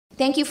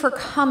thank you for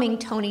coming,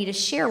 Tony, to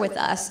share with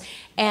us.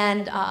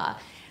 And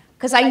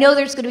because I know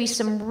there's going to be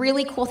some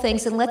really cool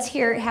things. And let's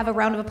have a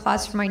round of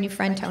applause for my new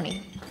friend,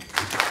 Tony.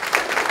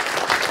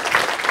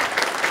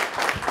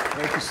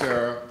 Thank you,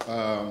 Sarah.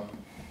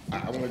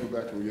 I want to go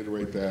back and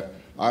reiterate that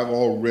I've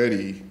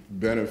already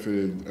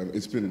benefited.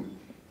 It's been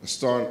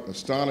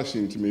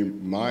astonishing to me,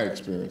 my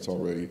experience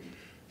already,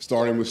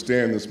 starting with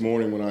Stan this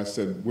morning when I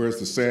said, "Where's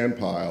the sand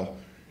pile?"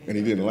 And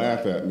he didn't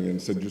laugh at me and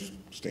said, "Just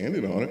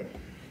standing on it."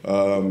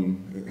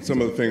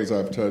 Some of the things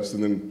I've touched,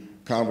 and then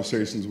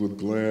conversations with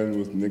Glenn,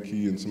 with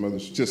Nikki, and some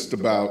others, just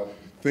about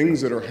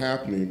things that are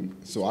happening.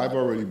 So I've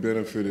already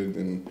benefited,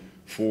 and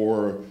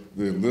for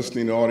the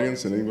listening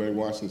audience and anybody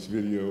watching this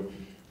video,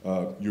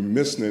 you're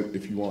missing it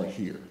if you aren't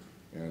here.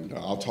 And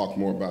I'll talk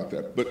more about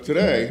that. But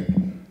today,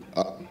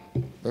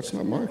 that's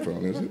not my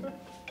phone, is it?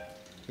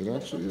 It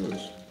actually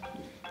is.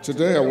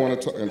 Today I want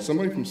to talk, and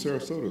somebody from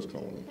Sarasota is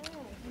calling me.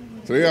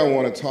 Today I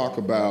want to talk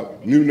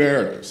about new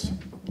narratives.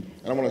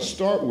 And I want to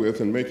start with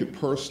and make it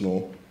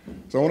personal.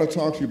 So I want to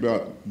talk to you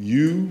about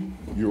you,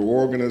 your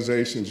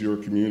organizations, your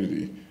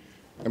community.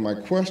 And my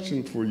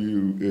question for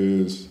you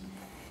is,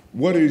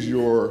 what is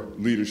your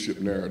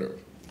leadership narrative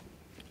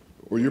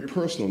or your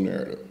personal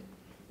narrative?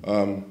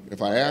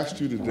 If I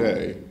asked you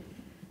today,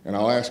 and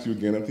I'll ask you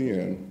again at the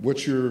end,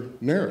 what's your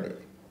narrative?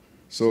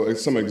 So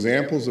some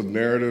examples of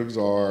narratives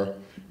are,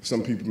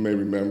 some people may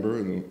remember,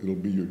 and it'll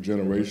be your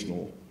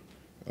generational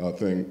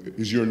thing.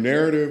 Is your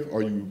narrative,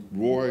 are you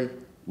Roy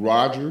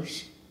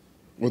Rogers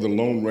or the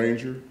Lone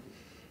Ranger,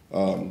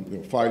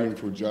 fighting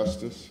for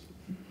justice?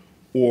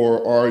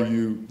 Or are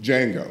you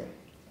Django?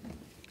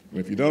 And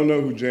if you don't know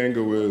who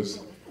Django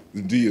is,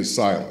 the D is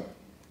silent,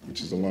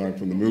 which is a line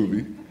from the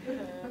movie.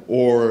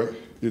 Or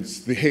it's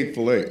the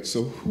Hateful Eight.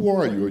 So who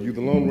are you? Are you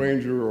the Lone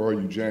Ranger or are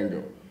you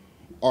Django?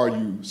 Are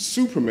you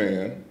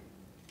Superman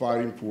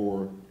fighting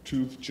for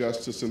truth,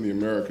 justice, and the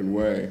American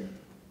way?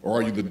 Or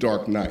are you the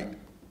Dark Knight?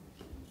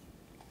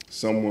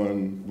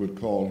 Someone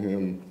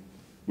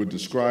would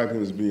describe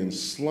him as being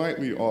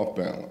slightly off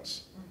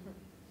balance.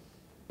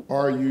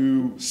 Are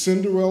you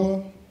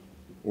Cinderella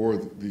or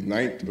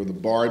the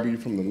Barbie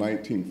from the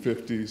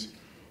 1950s?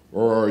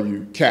 Or are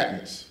you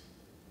Katniss?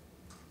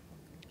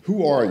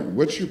 Who are you?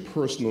 What's your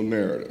personal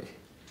narrative?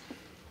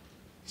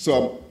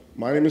 So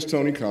my name is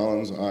Tony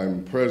Collins.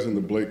 I'm president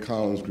of the Blake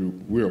Collins Group.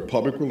 We're a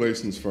public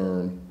relations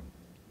firm.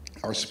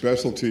 Our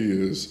specialty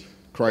is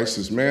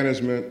crisis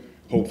management.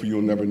 Hopefully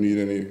you'll never need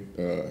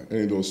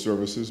any of those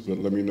services, but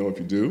let me know if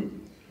you do.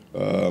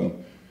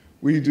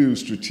 We do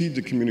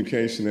strategic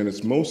communication, and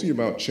it's mostly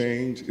about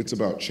change. It's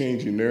about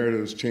changing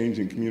narratives,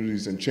 changing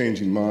communities, and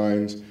changing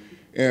minds.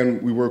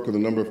 And we work with a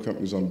number of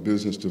companies on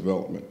business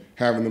development,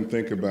 having them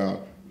think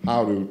about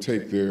how to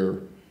take their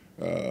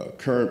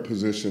current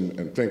position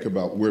and think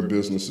about where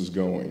business is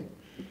going.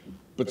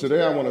 But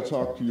today I want to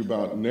talk to you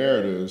about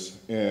narratives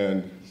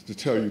and to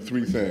tell you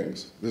three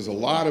things. There's a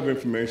lot of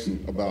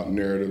information about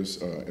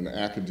narratives in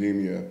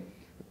academia.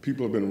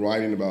 People have been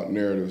writing about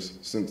narratives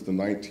since the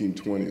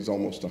 1920s,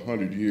 almost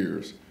 100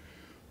 years.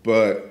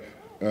 But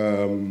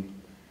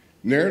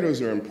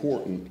narratives are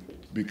important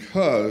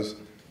because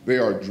they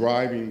are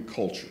driving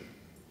culture.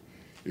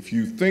 If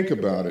you think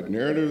about it,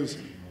 narratives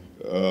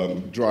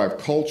drive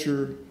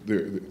culture,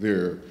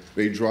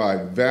 they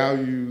drive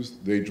values,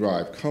 they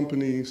drive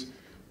companies.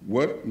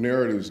 What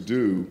narratives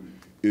do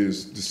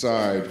is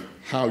decide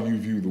how you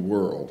view the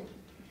world.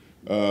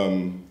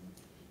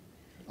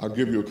 I'll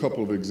give you a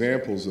couple of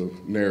examples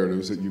of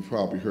narratives that you've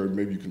probably heard.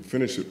 Maybe you can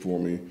finish it for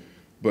me.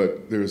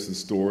 But there's the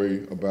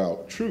story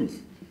about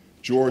truth.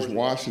 George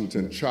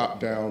Washington chopped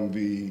down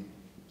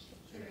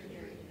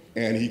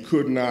and he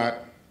could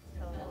not.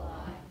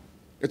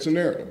 It's a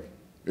narrative.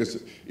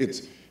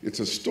 It's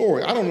a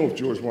story. I don't know if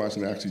George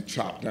Washington actually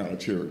chopped down a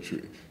cherry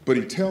tree, but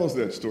he tells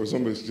that story.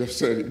 Somebody just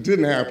said it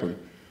didn't happen,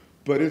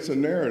 but it's a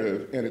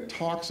narrative, and it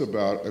talks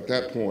about, at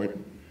that point,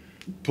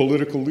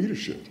 political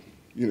leadership.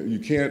 You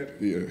can't,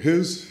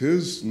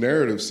 his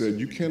narrative said,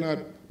 you cannot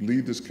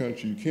lead this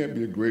country, you can't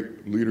be a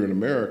great leader in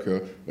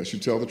America unless you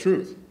tell the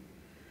truth.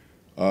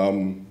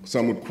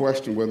 Some would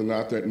question whether or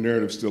not that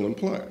narrative's still in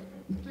play,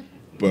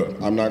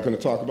 but I'm not going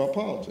to talk about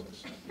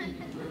politics.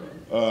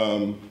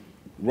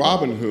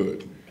 Robin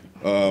Hood,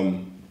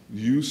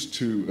 used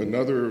to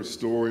another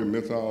story,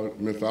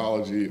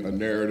 mythology, a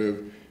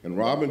narrative, and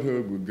Robin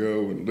Hood would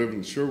go and live in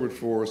the Sherwood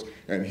Forest,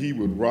 and he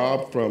would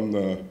rob from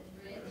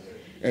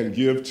and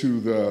give to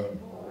the,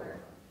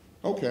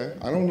 okay,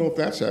 I don't know if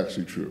that's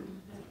actually true.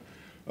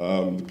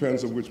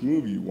 Depends on which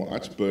movie you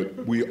watch, but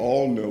we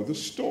all know the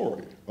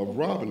story of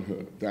Robin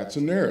Hood. That's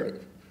a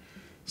narrative.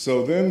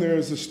 So then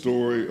there's the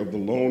story of the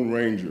Lone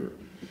Ranger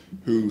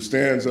who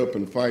stands up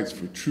and fights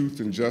for truth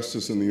and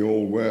justice in the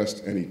Old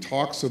West, and he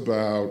talks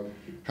about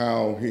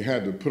how he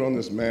had to put on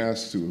this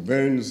mask to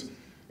avenge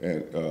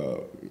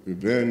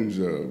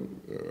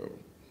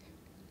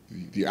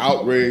the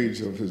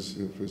outrage of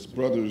his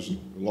brother's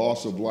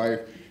loss of life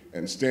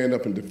and stand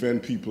up and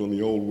defend people in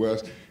the Old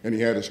West. And he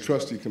had his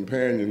trusty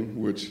companion,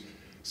 which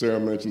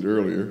Sarah mentioned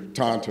earlier,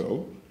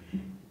 Tonto.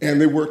 And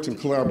they worked in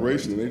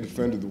collaboration, and they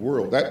defended the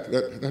world.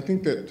 I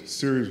think that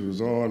series was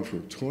on for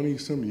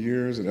 20-some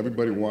years, and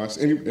everybody watched.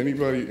 Any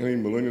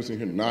millennials in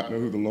here not know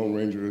who the Lone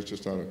Ranger is,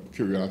 just out of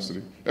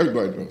curiosity?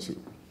 Everybody knows who,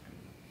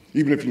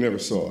 even if you never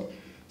saw it.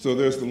 So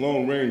there's the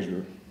Lone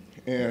Ranger,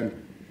 and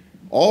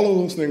all of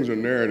those things are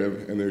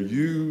narrative, and they're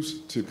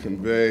used to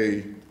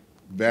convey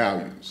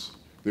values.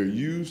 They're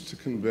used to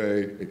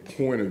convey a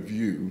point of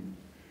view,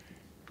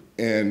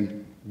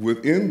 and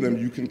within them,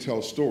 you can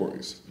tell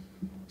stories.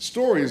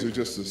 Stories are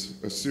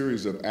just a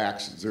series of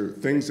actions. They're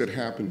things that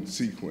happen in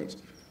sequence,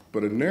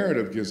 but a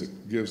narrative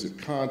gives it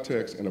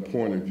context and a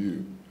point of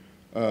view.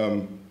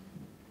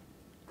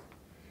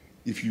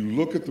 If you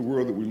look at the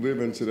world that we live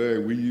in today,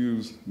 we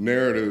use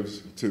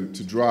narratives to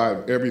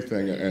drive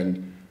everything,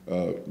 and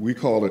we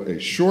call it a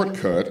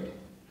shortcut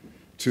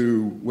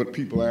to what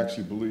people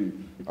actually believe.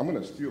 I'm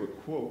going to steal a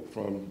quote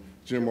from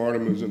Jim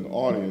Artem, who's in the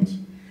audience.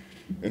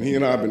 And he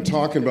and I have been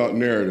talking about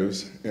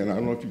narratives, and I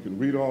don't know if you can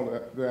read all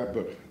that,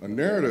 but a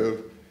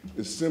narrative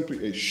is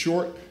simply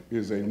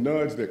is a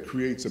nudge that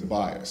creates a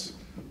bias.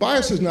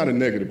 Bias is not a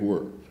negative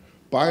word.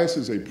 Bias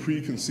is a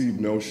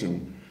preconceived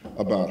notion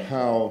about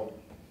how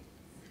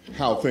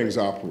things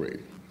operate.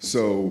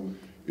 So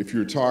if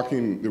you're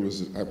talking,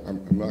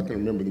 I'm not going to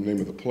remember the name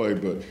of the play,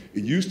 but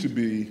it used to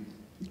be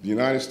the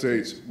United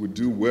States would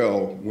do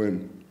well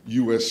when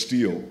U.S.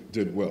 Steel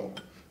did well.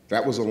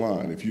 That was a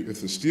line.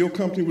 If the steel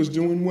company was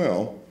doing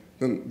well,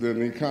 then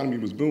the economy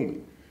was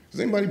booming.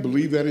 Does anybody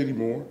believe that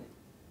anymore?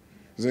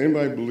 Does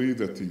anybody believe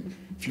that the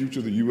future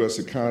of the U.S.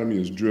 economy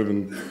is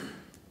driven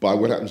by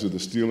what happens to the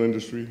steel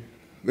industry?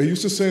 They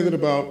used to say that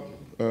about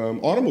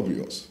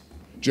automobiles.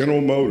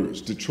 General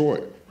Motors,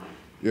 Detroit.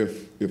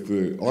 If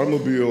the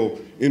automobile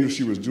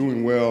industry was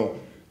doing well,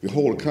 the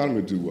whole economy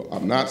would do well.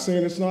 I'm not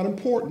saying it's not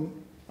important.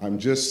 I'm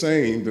just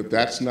saying that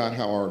that's not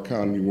how our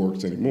economy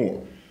works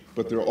anymore.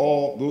 But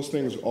those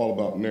things are all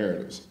about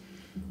narratives.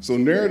 So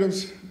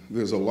narratives,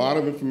 there's a lot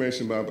of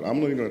information about it, but I'm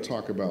only going to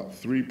talk about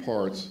 3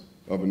 parts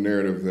of a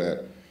narrative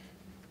that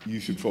you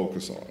should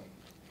focus on.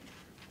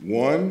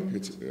 One,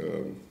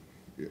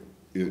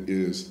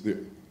 it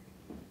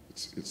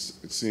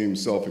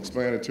seems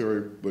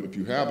self-explanatory, but if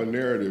you have a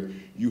narrative,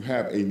 you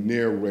have a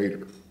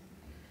narrator.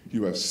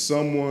 You have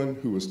someone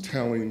who is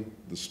telling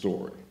the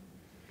story.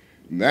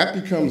 And that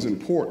becomes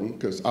important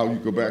because you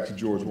go back to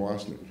George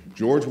Washington.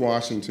 George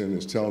Washington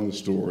is telling the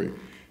story,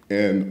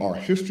 and our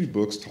history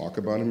books talk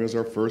about him as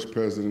our first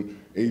president,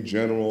 a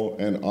general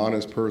and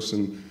honest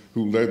person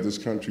who led this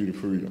country to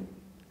freedom.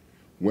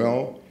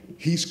 Well,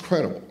 he's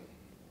credible.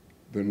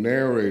 The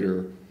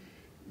narrator,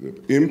 the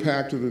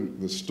impact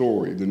of the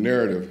story, the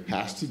narrative,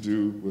 has to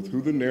do with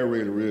who the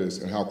narrator is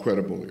and how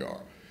credible they are.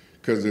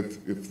 Because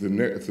if the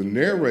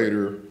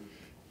narrator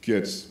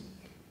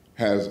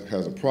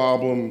has a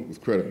problem with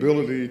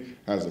credibility,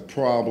 has a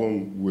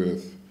problem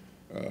with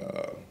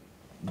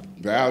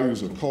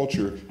values or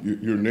culture,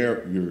 your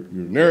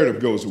narrative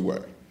goes away.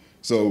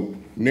 So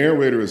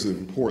narrator is an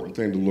important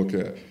thing to look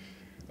at.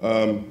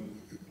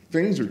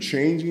 Things are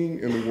changing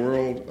in the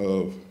world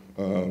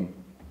of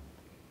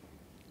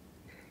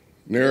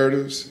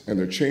narratives, and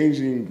they're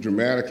changing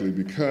dramatically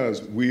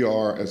because we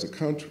are, as a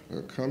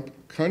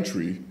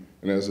country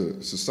and as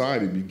a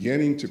society,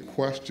 beginning to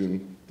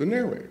question the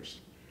narrators.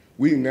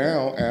 We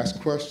now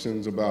ask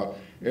questions about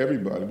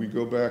everybody. We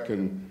go back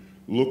and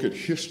look at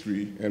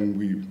history, and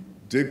we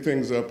dig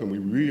things up, and we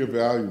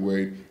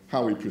reevaluate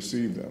how we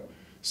perceive them.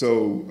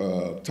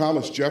 So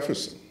Thomas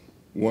Jefferson,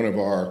 one of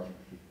our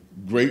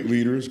great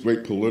leaders,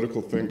 great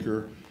political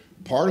thinker,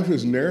 part of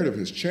his narrative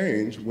has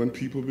changed when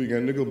people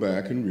began to go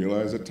back and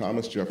realize that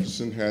Thomas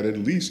Jefferson had at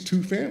least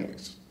 2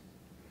 families.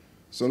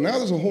 So now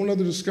there's a whole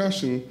other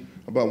discussion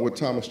about what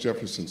Thomas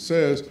Jefferson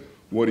says,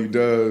 what he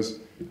does,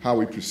 how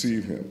we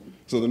perceive him.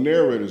 So the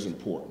narrator is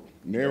important.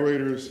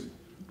 Narrators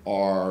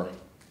are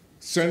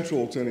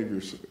central to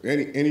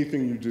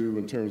anything you do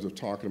in terms of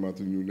talking about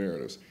the new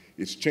narratives.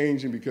 It's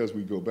changing because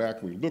we go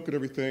back and we look at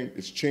everything.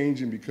 It's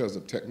changing because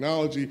of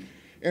technology,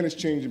 and it's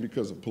changing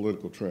because of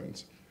political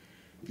trends.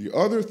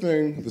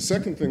 The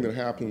second thing that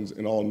happens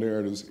in all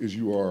narratives is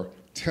you are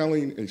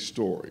telling a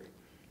story.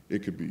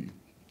 It could be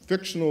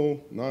fictional,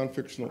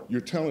 non-fictional.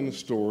 You're telling a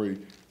story,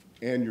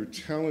 and you're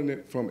telling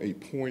it from a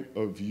point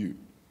of view.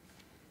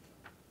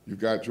 You've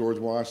got George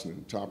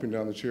Washington chopping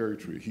down the cherry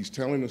tree. He's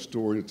telling a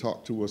story to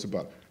talk to us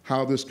about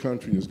how this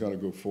country is going to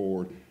go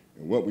forward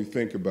and what we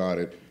think about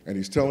it. And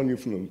he's telling you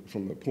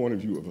from the point of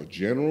view of a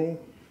general,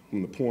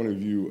 from the point of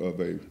view of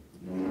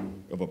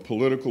a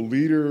political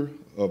leader,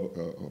 of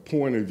a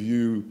point of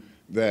view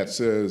that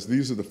says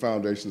these are the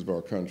foundations of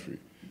our country.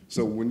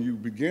 So when you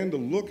begin to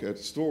look at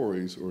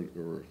stories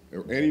or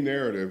any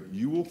narrative,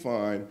 you will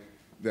find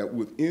that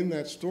within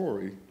that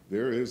story,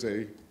 there is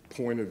a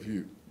point of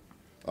view.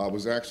 I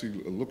was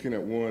actually looking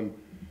at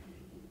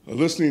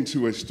listening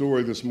to a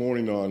story this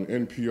morning on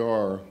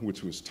NPR,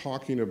 which was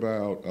talking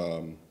about,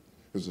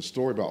 there's a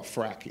story about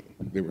fracking.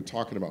 They were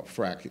talking about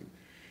fracking.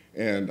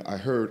 And I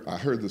heard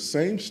the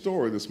same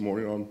story this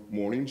morning on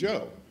Morning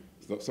Joe.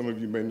 Some of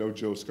you may know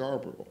Joe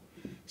Scarborough.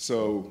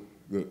 So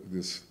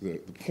the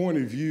point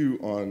of view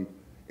on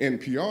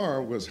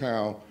NPR was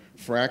how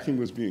fracking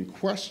was being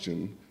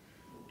questioned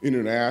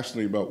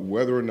internationally about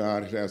whether or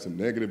not it has a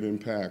negative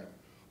impact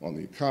on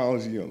the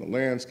ecology, on the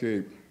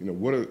landscape. You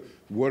know,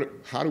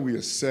 how do we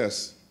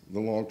assess the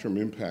long-term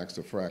impacts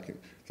of fracking?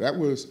 That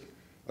was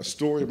a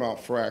story about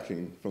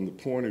fracking from the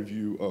point of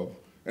view of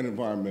an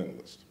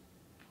environmentalist.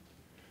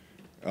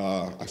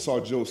 I saw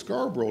Joe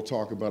Scarborough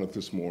talk about it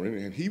this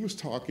morning, and he was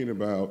talking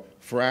about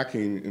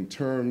fracking in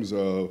terms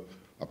of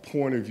a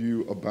point of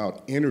view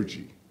about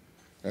energy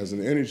as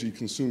an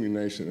energy-consuming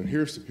nation. And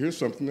here's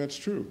something that's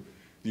true.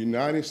 The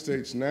United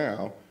States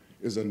now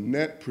is a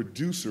net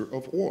producer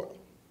of oil.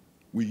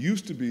 We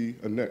used to be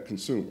a net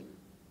consumer.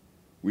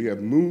 We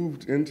have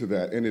moved into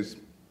that, and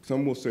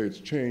some will say it's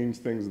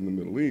changed things in the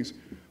Middle East,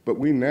 but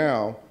we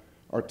now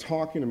are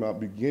talking about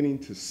beginning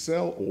to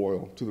sell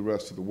oil to the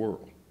rest of the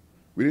world.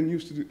 We didn't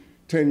used to do,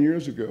 10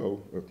 years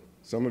ago,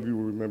 some of you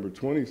will remember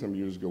 20-some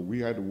years ago, we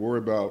had to worry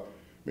about,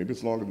 maybe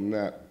it's longer than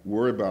that,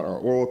 worry about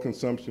our oil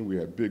consumption. We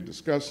had big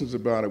discussions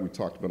about it. We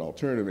talked about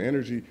alternative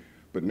energy.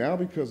 But now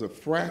because of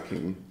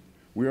fracking,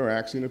 we are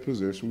actually in a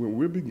position where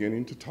we're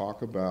beginning to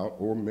talk about,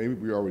 or maybe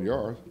we already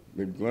are,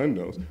 maybe Glenn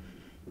knows,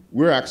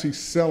 we're actually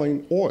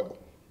selling oil.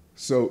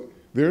 So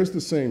there's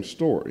the same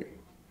story.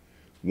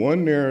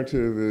 One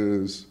narrative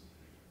is,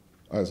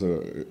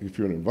 if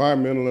you're an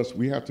environmentalist,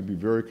 we have to be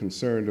very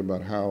concerned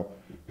about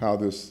how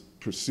this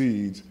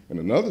proceeds. And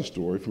another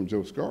story from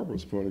Joe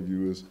Scarborough's point of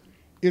view is,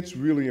 it's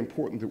really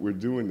important that we're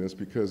doing this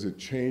because it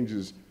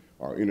changes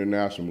our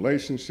international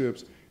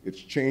relationships, it's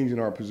changing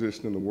our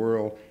position in the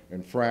world,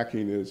 and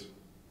fracking is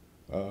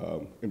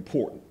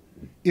important.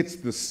 It's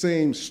the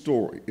same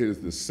story. It is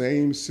the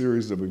same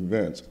series of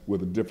events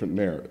with a different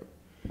narrative.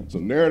 So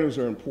narratives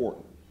are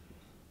important.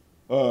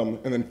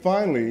 And then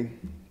finally,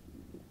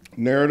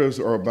 narratives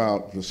are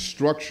about the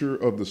structure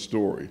of the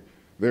story.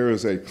 There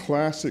is a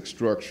classic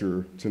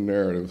structure to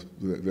narratives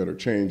that are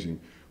changing,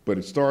 but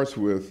it starts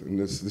with, and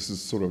this is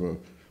sort of a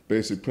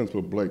basic principle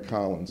of Blake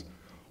Collins,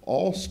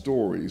 all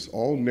stories,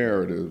 all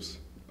narratives,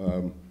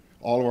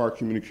 all of our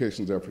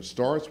communications effort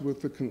starts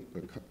with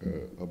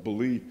a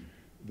belief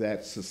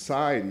that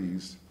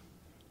societies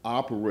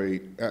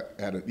operate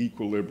at an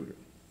equilibrium.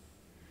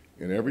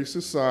 In every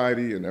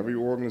society, in every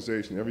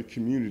organization, every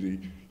community,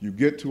 you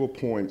get to a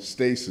point,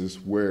 stasis,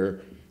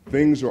 where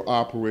things are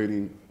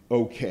operating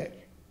okay.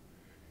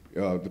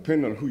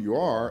 Depending on who you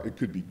are, it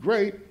could be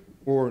great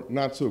or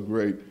not so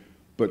great,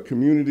 but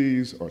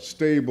communities are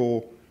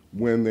stable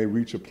when they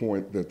reach a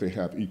point that they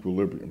have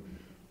equilibrium.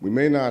 We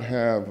may not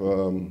have,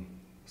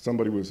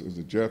 somebody was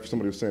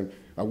saying,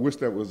 I wish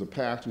that was a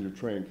passenger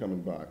train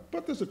coming by,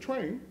 but there's a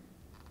train.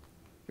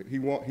 He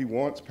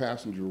wants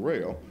passenger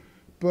rail,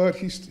 but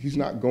he's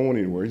not going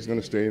anywhere. He's going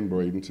to stay in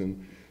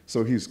Bradenton.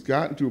 So he's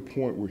gotten to a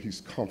point where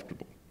he's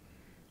comfortable.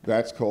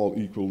 That's called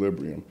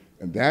equilibrium.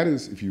 And that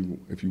is, if you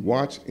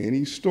watch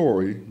any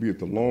story, be it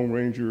The Lone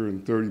Ranger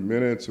in 30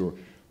 Minutes or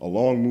a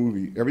long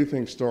movie,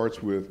 everything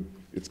starts with,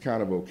 it's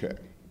kind of okay.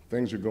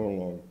 Things are going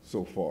along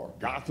so far.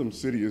 Gotham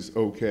City is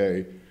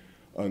okay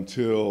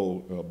until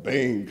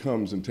Bane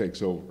comes and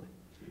takes over.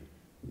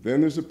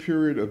 Then there's a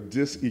period of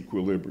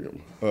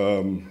disequilibrium.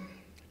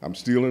 I'm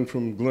stealing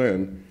from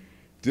Glenn.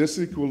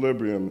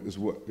 Disequilibrium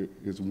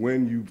is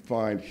when you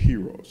find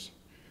heroes.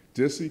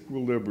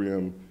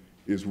 Disequilibrium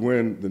is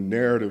when the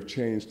narrative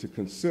changed to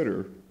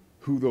consider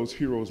who those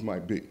heroes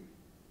might be.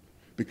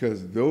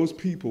 Because those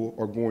people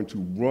are going to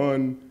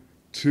run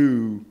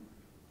to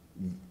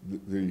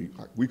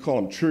we call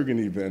them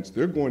triggering events.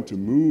 They're going to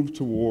move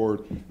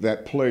toward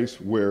that place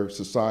where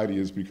society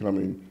is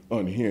becoming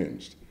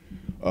unhinged.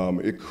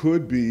 It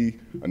could be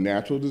a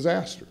natural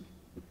disaster.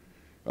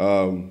 I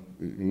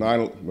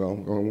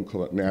won't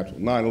call it natural,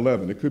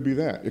 9/11, it could be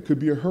that. It could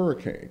be a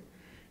hurricane.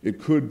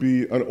 It could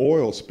be an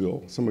oil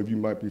spill. Some of you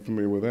might be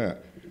familiar with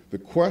that. The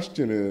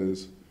question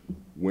is,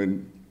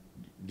 when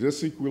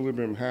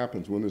disequilibrium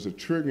happens, when there's a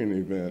triggering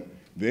event,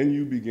 then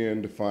you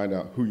begin to find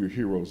out who your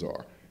heroes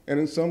are. And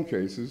in some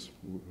cases,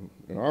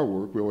 in our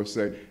work, we always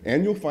say,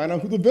 and you'll find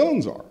out who the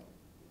villains are.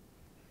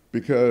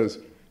 Because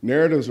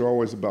narratives are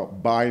always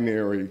about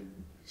binary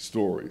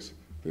stories.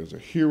 There's a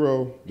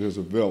hero, there's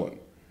a villain.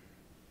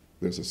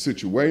 There's a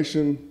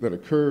situation that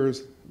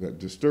occurs that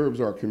disturbs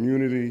our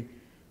community.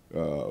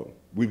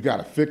 We've got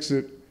to fix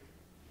it.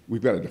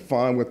 We've got to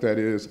define what that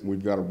is, and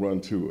we've got to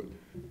run to it.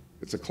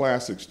 It's a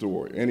classic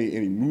story.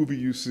 Any movie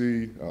you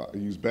see, I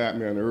used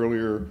Batman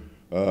earlier,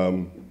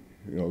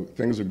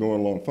 things are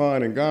going along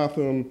fine in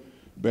Gotham,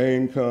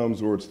 Bane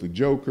comes, or it's the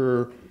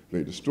Joker,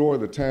 they destroy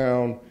the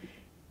town,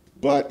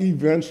 but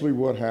eventually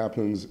what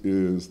happens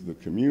is the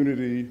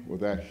community or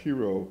that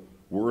hero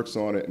works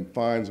on it and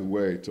finds a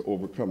way to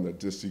overcome that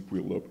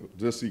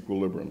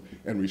disequilibrium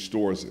and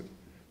restores it.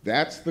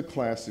 That's the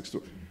classic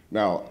story.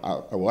 Now,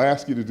 I will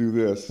ask you to do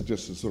this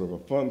just as sort of a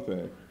fun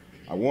thing.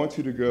 I want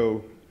you to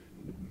go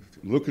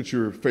look at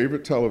your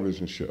favorite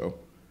television show,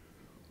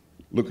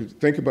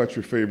 think about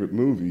your favorite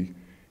movie,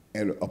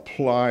 and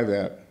apply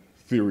that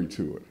theory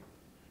to it.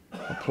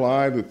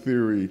 Apply the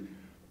theory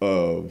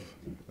of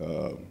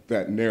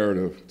that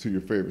narrative to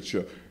your favorite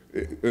show.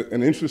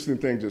 An interesting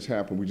thing just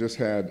happened. We just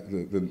had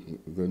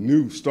the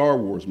new Star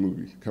Wars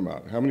movie come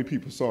out. How many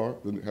people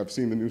have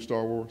seen the new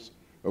Star Wars?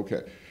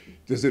 Okay.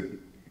 Do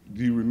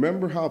you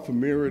remember how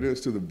familiar it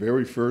is to the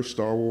very first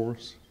Star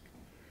Wars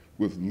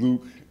with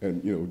Luke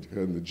and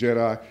and the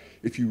Jedi?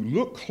 If you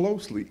look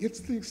closely, it's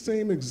the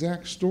same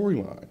exact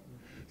storyline.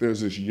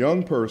 There's this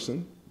young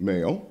person,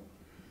 male,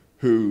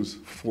 who's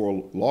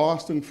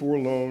lost and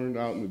forlorn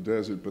out in the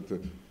desert, but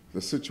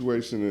the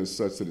situation is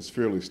such that it's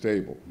fairly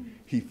stable.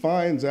 He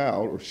finds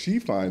out, or she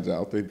finds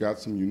out, they've got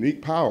some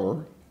unique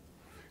power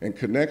and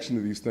connection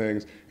to these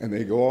things, and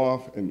they go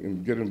off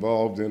and get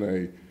involved in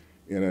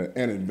an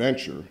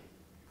adventure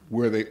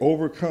where they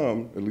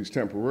overcome, at least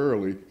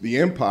temporarily, the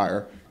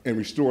Empire and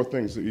restore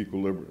things to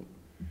equilibrium.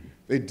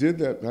 They did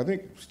that. I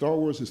think Star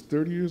Wars is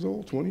 30 years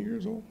old, 20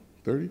 years old,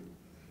 30?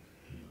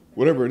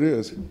 Whatever it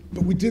is.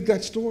 But we did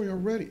that story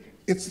already.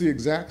 It's the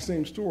exact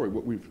same story.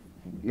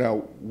 Now,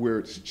 where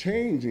it's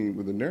changing,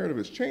 where the narrative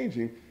is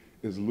changing,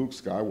 is Luke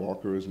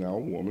Skywalker is now a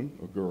woman,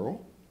 a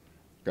girl.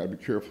 Got to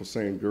be careful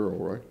saying girl,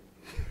 right?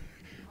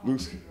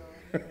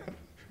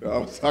 I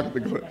was talking to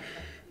Glenn.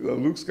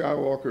 Luke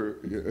Skywalker,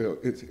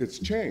 it's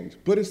changed,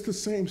 but it's the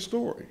same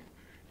story.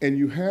 And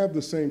you have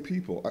the same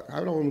people.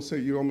 I don't want to say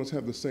you almost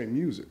have the same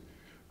music,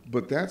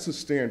 but that's a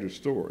standard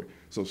story.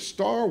 So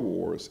Star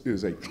Wars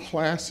is a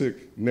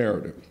classic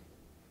narrative.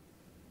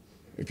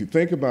 If you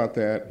think about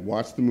that,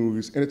 watch the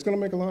movies, and it's going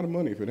to make a lot of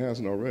money if it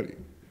hasn't already.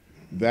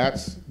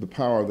 That's the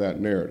power of that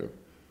narrative.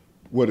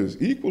 What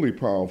is equally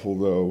powerful,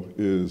 though,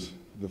 is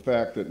the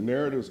fact that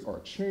narratives are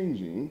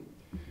changing,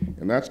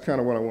 and that's kind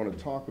of what I want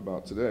to talk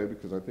about today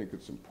because I think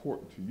it's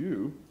important to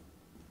you,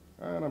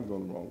 and I'm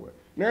going the wrong way.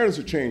 Narratives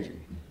are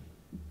changing.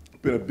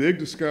 Been a big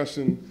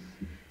discussion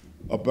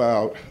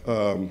about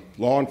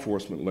law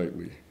enforcement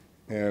lately,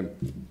 and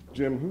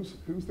Jim,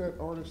 who's that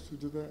artist who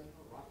did that?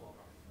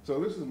 So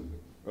this is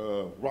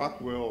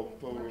Rockwell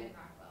photo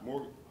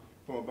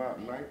from about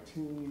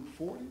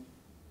 1940,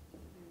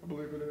 I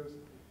believe it is.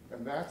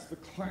 And that's the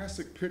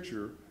classic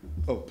picture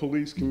of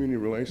police community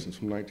relations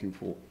from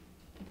 1940.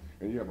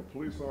 And you have a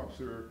police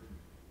officer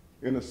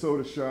in a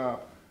soda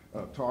shop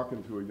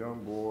talking to a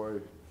young boy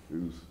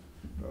who's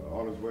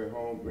on his way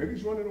home. Maybe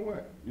he's running away.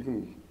 You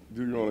can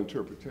do your own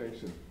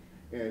interpretation.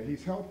 And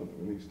he's helping him,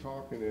 and he's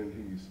talking,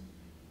 and he's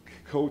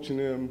coaching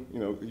him.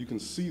 You can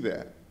see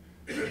that.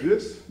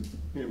 This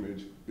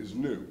image is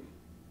new,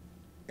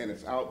 and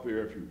it's out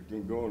there if you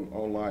can go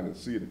online and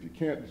see it. If you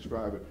can't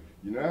describe it,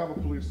 you now have a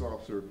police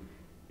officer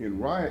in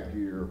riot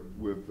gear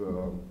with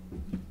an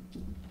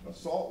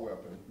assault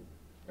weapon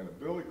and a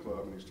billy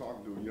club, and he's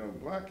talking to a young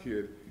black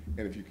kid,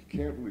 and if you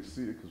can't really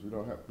see it because we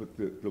don't have, but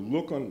the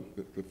look on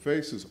the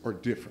faces are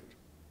different.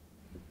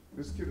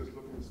 This kid is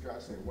looking at this guy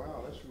saying,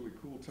 wow, that's really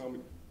cool,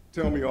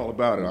 tell me all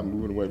about it. I'm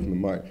moving away from the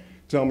mic.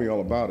 Tell me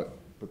all about it.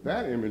 But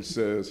that image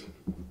says,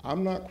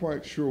 I'm not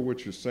quite sure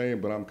what you're saying,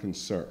 but I'm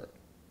concerned.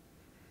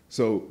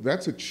 So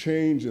that's a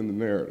change in the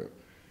narrative.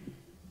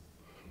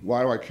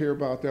 Why do I care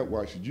about that?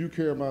 Why should you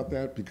care about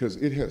that? Because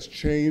it has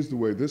changed the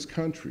way this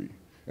country,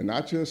 and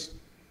not just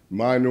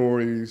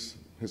minorities,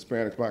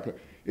 Hispanics, Black,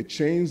 it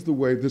changed the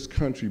way this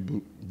country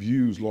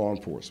views law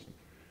enforcement.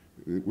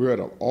 We're at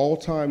an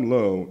all-time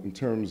low in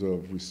terms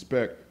of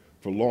respect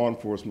for law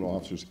enforcement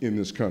officers in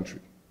this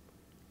country,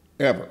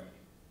 ever.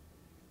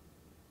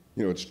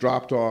 It's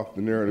dropped off,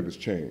 the narrative has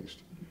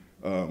changed.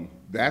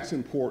 That's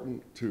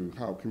important to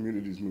how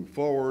communities move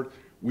forward.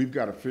 We've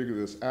got to figure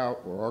this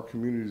out, or our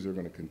communities are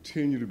going to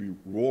continue to be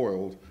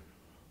roiled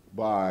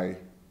by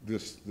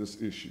this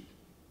issue.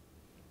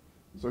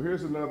 So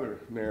here's another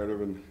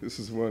narrative, and this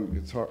is one,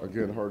 it's hard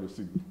to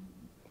see.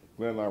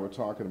 Glenn and I were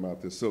talking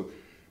about this. So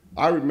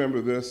I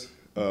remember this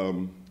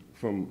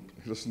from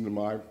listening to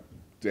my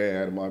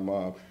dad and my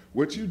mom.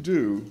 What you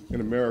do in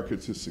America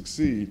to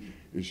succeed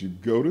is you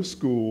go to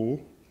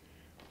school,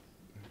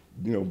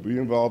 be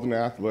involved in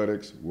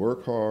athletics,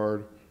 work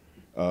hard,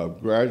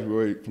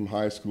 graduate from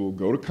high school,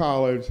 go to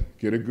college,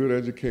 get a good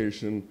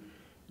education,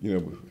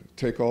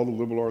 take all the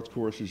liberal arts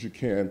courses you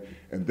can,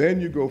 and then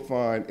you go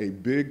find a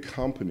big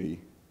company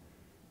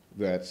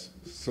that's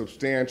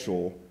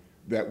substantial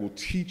that will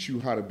teach you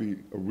how to be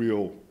a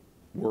real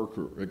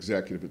worker,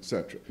 executive, et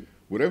cetera.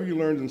 Whatever you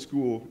learned in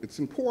school, it's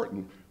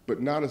important,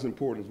 but not as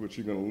important as what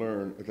you're going to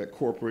learn at that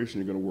corporation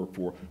you're going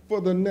to work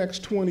for the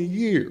next 20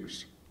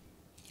 years.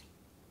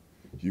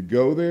 You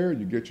go there,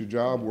 you get your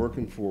job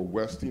working for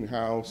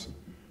Westinghouse,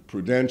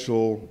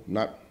 Prudential,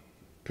 not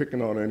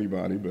picking on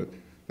anybody, but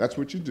that's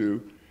what you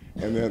do.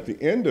 And then at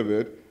the end of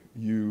it,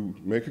 you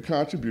make a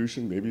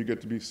contribution. Maybe you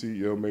get to be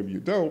CEO, maybe you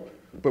don't.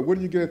 But what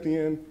do you get at the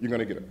end? You're going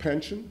to get a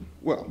pension.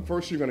 Well,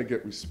 first you're going to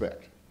get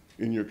respect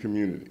in your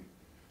community.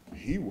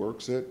 He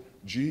works at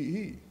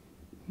GE.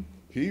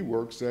 He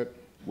works at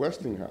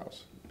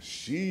Westinghouse.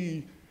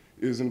 She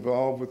is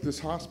involved with this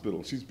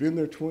hospital. She's been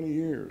there 20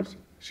 years.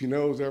 She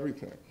knows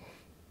everything.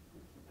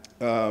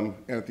 And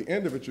at the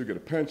end of it, you'll get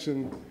a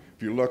pension.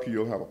 If you're lucky,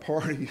 you'll have a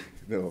party.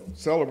 They'll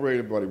celebrate.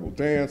 Everybody will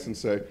dance and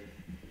say,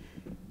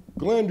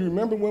 Glenn, do you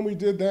remember when we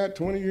did that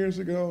 20 years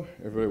ago?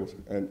 Everybody was,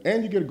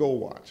 and you get a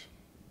gold watch,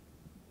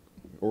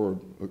 or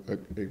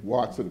a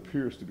watch that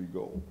appears to be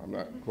gold. I'm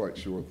not quite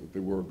sure that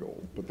they were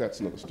gold, but that's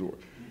another story.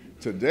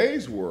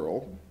 Today's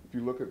world, if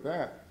you look at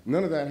that,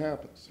 none of that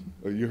happens.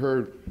 You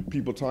heard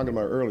people talking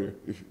about earlier,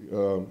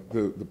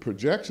 the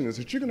projection is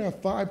that you're going to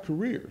have 5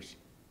 careers,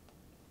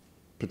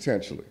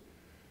 potentially.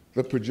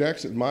 The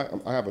projection,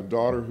 I have a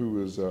daughter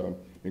who is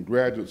in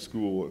graduate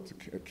school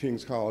at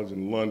King's College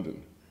in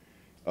London.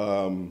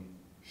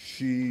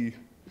 She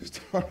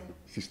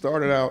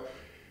started out,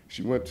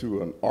 she went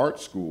to an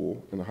art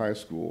school in high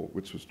school,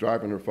 which was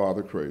driving her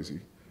father crazy.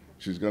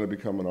 She's going to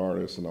become an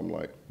artist, and I'm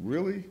like,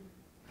 really?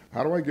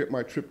 How do I get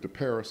my trip to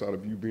Paris out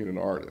of you being an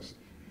artist?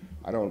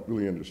 I don't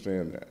really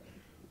understand that.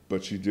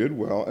 But she did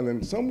well, and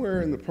then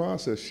somewhere in the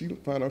process, she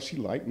found out she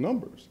liked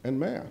numbers and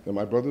math, and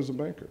my brother's a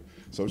banker.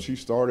 So she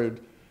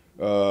started,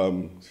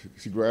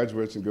 she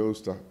graduates and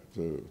goes to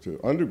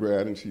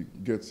undergrad, and she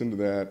gets into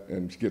that,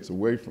 and she gets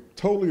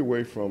totally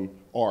away from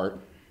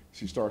art.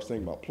 She starts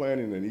thinking about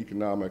planning and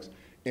economics,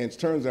 and it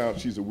turns out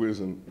she's a whiz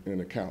in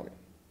accounting.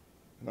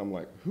 And I'm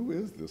like, who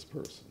is this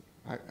person?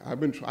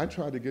 I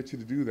tried to get you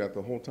to do that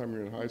the whole time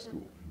you're in high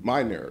school,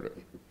 my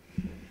narrative.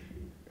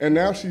 And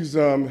now she's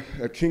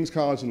at King's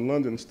College in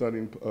London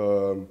studying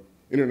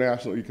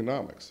international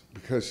economics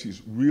because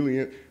she's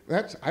really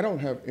I don't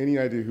have any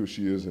idea who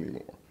she is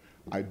anymore.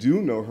 I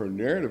do know her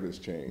narrative has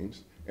changed,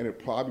 and it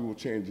probably will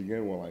change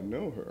again while I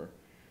know her,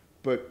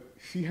 but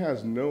she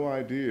has no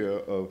idea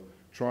of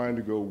trying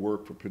to go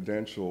work for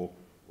Prudential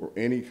or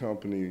any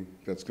company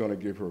that's going to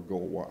give her a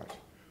gold watch.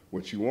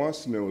 What she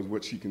wants to know is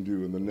what she can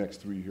do in the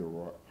next 3-year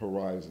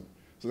horizon.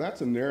 So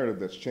that's a narrative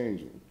that's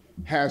changing,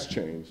 has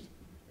changed,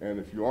 and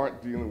if you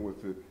aren't dealing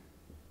with it,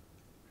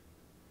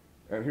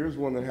 and here's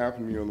one that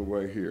happened to me on the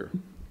way here.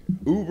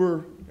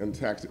 Uber and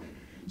taxi.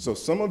 So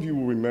some of you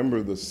will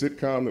remember the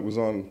sitcom that was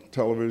on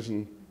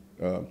television,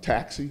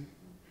 Taxi.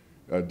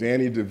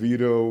 Danny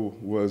DeVito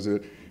was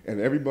it, and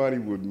everybody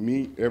would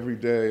meet every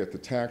day at the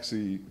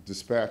taxi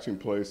dispatching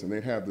place, and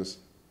they'd have this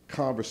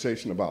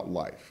conversation about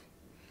life.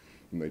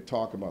 And they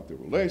talk about their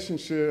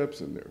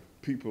relationships and their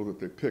people that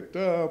they picked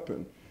up,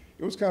 and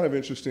it was kind of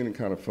interesting and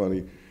kind of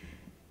funny.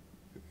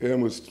 And it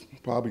was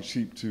probably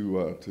cheap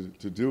to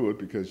do it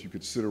because you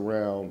could sit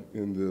around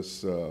in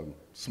this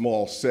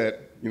small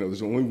set. You know,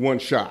 there's only one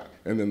shot,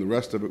 and then the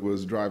rest of it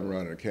was driving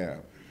around in a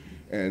cab.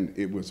 And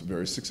it was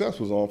very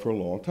successful. It was on for a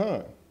long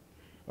time.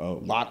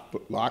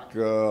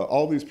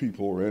 All these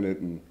people were in it,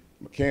 and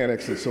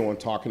mechanics and so on,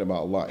 talking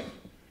about life.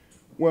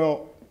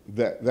 Well,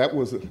 that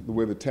was the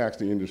way the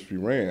taxi industry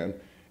ran,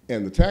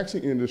 and the taxi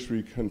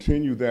industry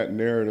continued that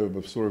narrative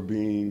of sort of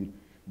being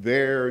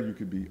there. You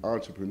could be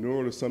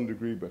entrepreneurial to some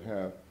degree, but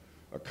have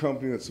a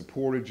company that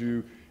supported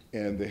you,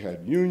 and they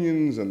had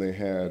unions, and they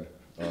had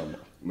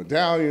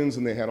medallions,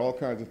 and they had all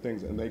kinds of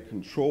things, and they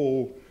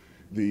controlled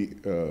the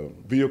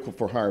vehicle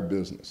for hire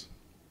business.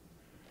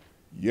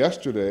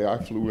 Yesterday, I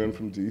flew in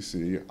from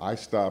DC. I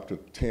stopped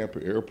at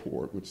Tampa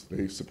airport, which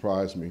they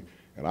surprised me,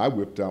 and I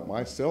whipped out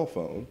my cell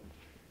phone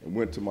and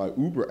went to my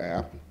Uber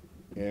app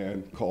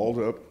and called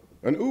up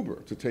an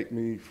Uber to take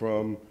me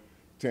from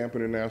Tampa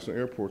International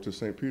Airport to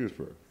St.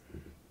 Petersburg.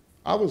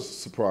 I was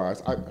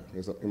surprised.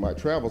 In my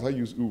travels, I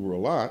use Uber a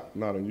lot,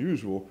 not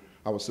unusual.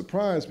 I was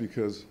surprised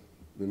because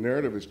the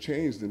narrative has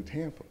changed in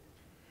Tampa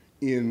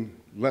in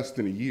less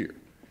than a year.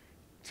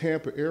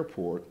 Tampa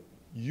Airport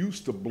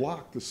used to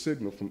block the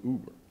signal from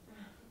Uber.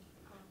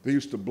 They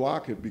used to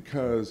block it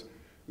because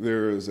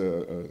there is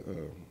a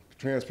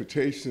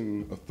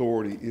transportation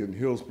authority in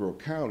Hillsborough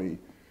County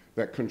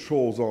that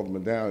controls all the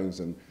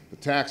medallions, and the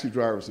taxi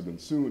drivers have been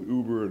suing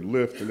Uber and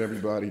Lyft and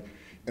everybody,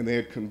 and they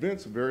had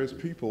convinced various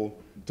people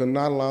to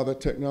not allow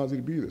that technology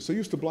to be there. So they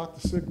used to block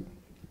the signal.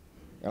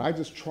 And I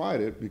just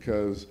tried it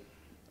because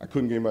I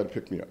couldn't get anybody to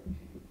pick me up.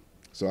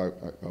 So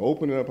I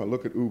open it up, I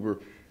look at Uber.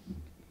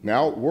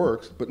 Now it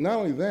works, but not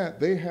only that,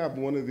 they have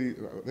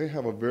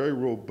a very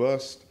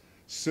robust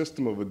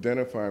system of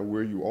identifying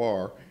where you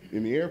are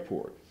in the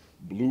airport.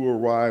 Blue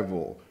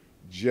arrival,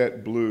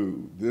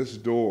 JetBlue, this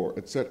door,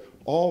 etc.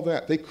 All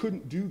that, they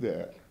couldn't do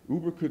that.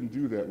 Uber couldn't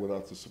do that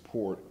without the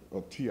support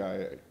of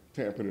TIA,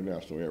 Tampa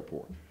International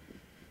Airport.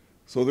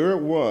 So there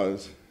it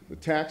was, the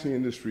taxi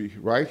industry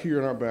right here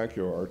in our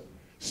backyard,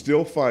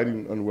 still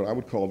fighting on what I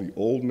would call the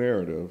old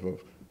narrative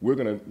of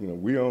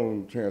we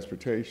own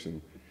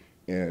transportation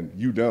and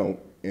you don't,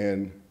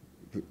 and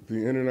the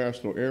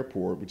International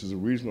Airport, which is a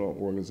regional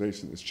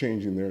organization, is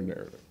changing their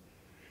narrative.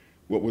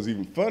 What was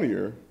even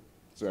funnier,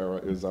 Sarah,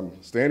 is I'm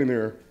standing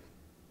there.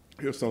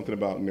 Here's something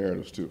about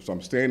narratives too. So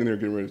I'm standing there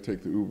getting ready to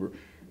take the Uber,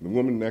 and the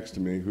woman next to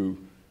me,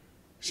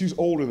 she's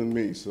older than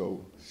me,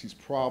 so she's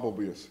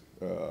probably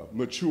a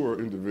mature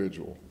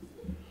individual.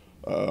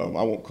 I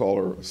won't call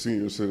her a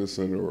senior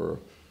citizen or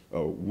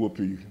a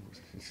whoopee.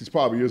 She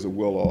probably is a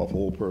well-off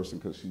old person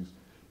because she's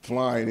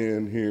flying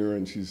in here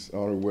and she's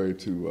on her way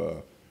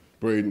to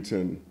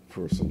Bradenton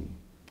for some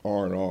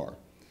R&R.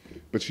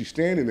 But she's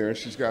standing there and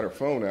she's got her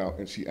phone out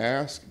and she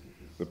asked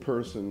the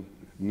person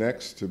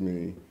next to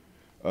me,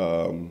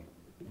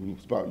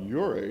 who's about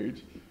your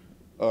age,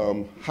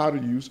 how to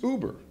use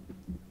Uber.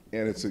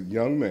 And it's a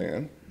young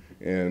man,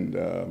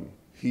 and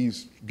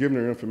he's giving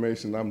her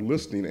information, I'm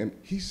listening, and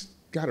he's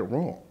got it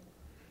wrong.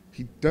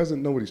 He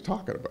doesn't know what he's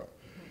talking about.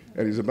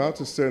 And he's about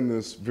to send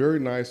this very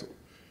nice,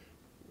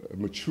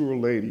 mature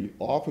lady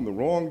off in the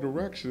wrong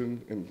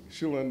direction, and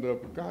she'll end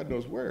up God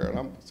knows where.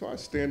 And so I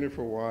stand there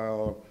for a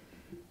while.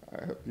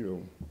 I have,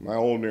 my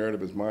own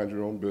narrative is mind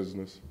your own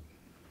business.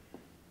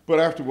 But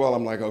after a while,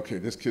 I'm like, okay,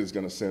 this kid's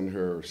going to send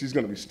her. She's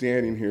going to be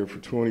standing here for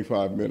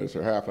 25 minutes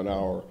or half an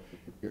hour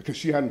because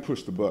she hadn't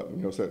pushed the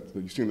button.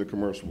 You've seen the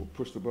commercial,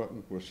 push the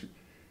button? Well,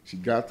 she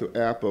got the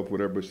app up,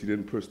 whatever, but she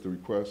didn't push the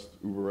request,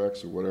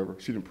 UberX or whatever.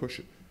 She didn't push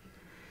it.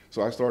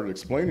 So I started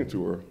explaining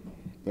to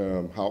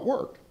her how it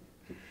worked.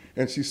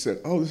 And she said,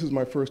 oh, this is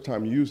my first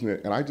time using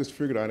it. And I just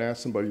figured I'd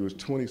ask somebody who was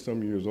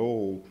 20-some years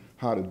old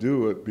how to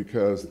do it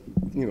because,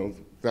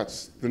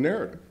 that's the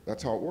narrative.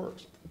 That's how it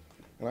works.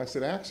 And I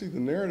said, actually, the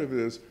narrative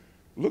is,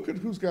 look at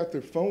who's got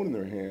their phone in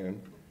their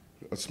hand,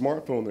 a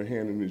smartphone in their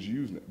hand, and is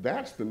using it.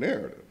 That's the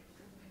narrative.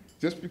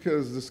 Just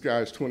because this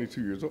guy's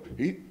 22 years old,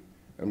 and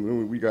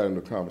when we got into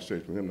a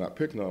conversation with him, not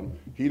picking on him,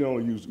 he'd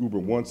only used Uber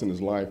once in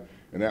his life,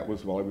 and that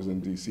was while he was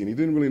in DC, and he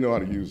didn't really know how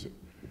to use it.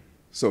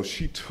 So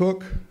she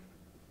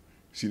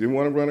didn't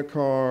want to rent a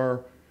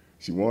car,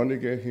 she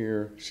wanted to get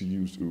here, she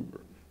used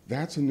Uber.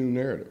 That's a new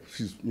narrative.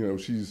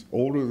 She's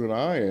older than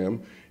I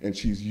am, and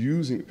she's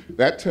using,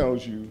 that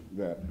tells you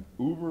that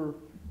Uber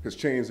has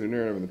changed the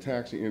narrative and the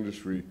taxi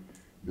industry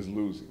is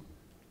losing.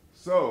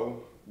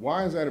 So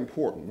why is that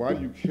important? Why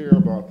do you care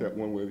about that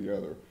one way or the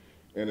other?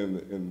 And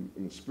in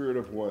the spirit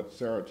of what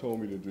Sarah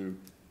told me to do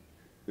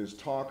is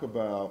talk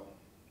about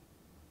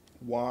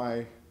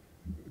why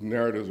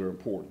narratives are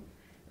important.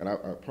 And I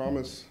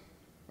promise,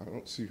 I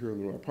don't see her in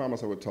the room, I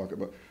promise I would talk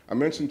about, I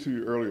mentioned to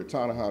you earlier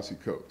Ta-Nehisi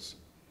Coates.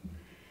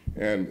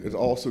 And it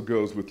also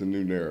goes with the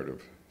new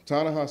narrative.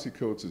 Ta-Nehisi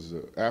Coates is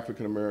an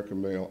African-American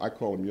male. I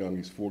call him young,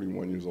 he's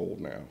 41 years old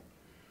now.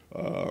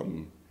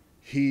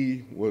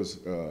 He was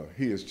a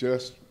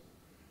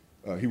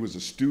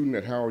student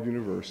at Howard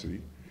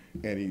University,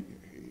 and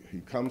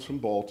he comes from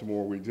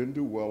Baltimore, where he didn't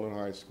do well in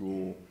high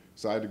school,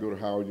 decided to go to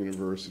Howard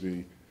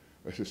University,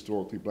 a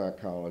historically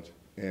black college,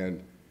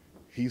 and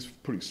he's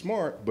pretty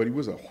smart, but he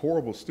was a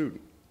horrible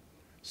student.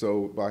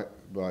 So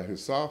by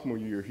his sophomore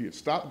year, he had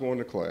stopped going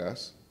to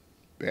class,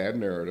 bad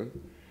narrative,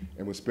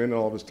 and was spending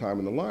all of his time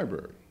in the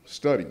library,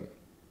 studying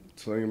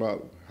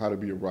about how to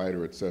be a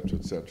writer, et cetera,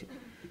 et cetera.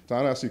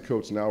 Ta-Nehisi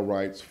Coates now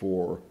writes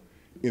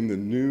in the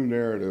new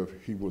narrative,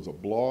 he was a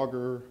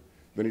blogger,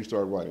 then he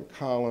started writing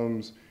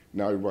columns,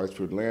 now he writes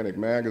for Atlantic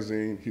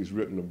Magazine. He's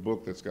written a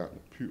book that's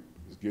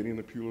he's getting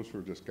the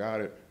Pulitzer, just got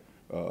it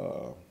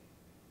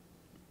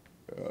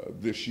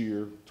this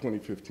year,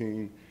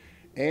 2015,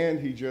 and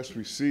he just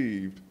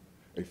received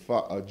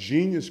a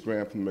Genius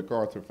Grant from the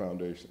MacArthur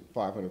Foundation,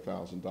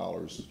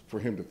 $500,000 for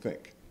him to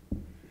think.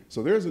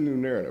 So there's a new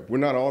narrative. We're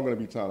not all going to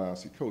be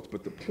Ta-Nehisi Coates,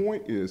 but the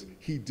point is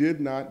he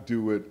did not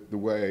do it the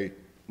way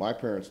my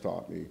parents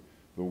taught me,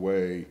 the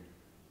way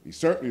he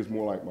certainly is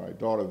more like my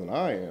daughter than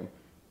I am,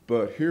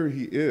 but here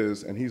he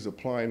is, and he's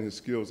applying his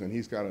skills, and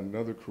he's got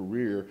another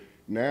career.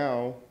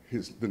 Now,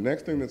 the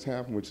next thing that's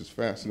happened, which is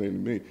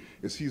fascinating to me,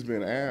 is he's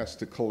been asked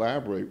to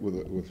collaborate with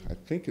I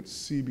think it's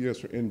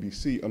CBS or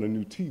NBC, on a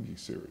new TV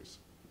series.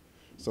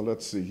 So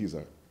let's see, he's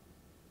a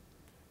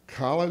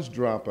college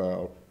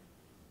dropout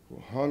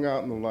who hung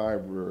out in the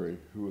library,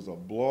 who is a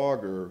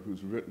blogger,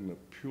 who's written a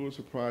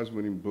Pulitzer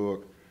Prize-winning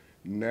book.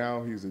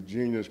 Now he's a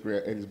Genius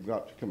Grant, and he's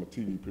about to become a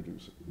TV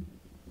producer.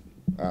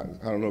 I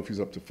don't know if he's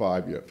up to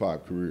 5 yet,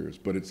 5 careers,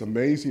 but it's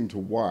amazing to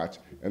watch,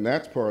 and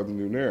that's part of the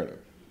new narrative.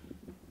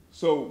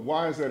 So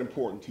why is that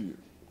important to you?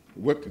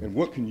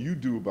 What can you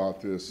do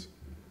about this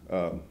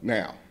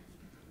now?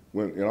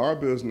 When in our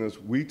business,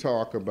 we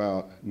talk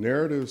about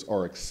narratives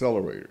are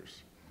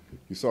accelerators.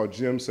 You saw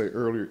Jim say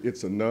earlier,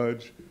 it's a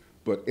nudge,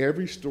 but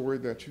every story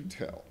that you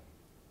tell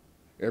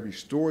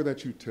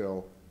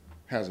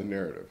has a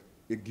narrative.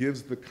 It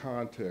gives the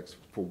context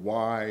for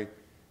why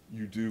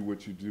you do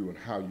what you do and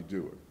how you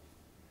do it.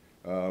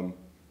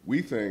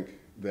 We think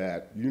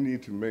that you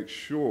need to make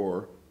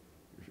sure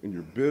in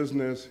your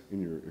business,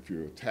 if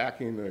you're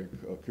attacking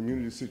a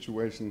community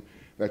situation,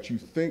 that you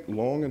think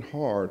long and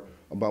hard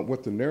about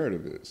what the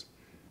narrative is.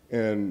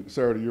 And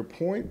Sarah, to your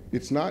point,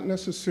 it's not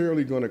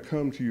necessarily going to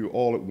come to you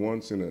all at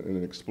once in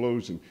an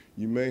explosion.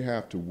 You may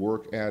have to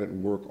work at it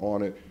and work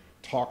on it,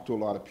 talk to a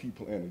lot of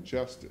people and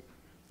adjust it.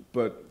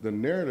 But the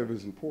narrative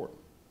is important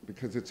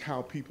because it's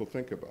how people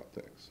think about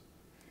things.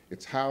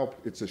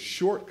 It's a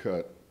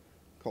shortcut,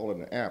 call it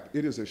an app.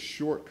 It is a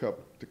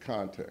shortcut to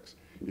context.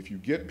 If you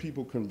get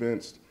people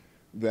convinced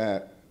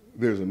that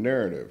there's a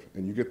narrative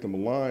and you get them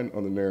aligned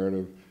on the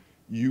narrative,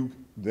 you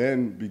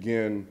then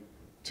begin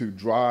to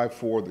drive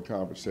forward the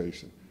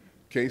conversation.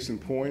 Case in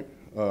point,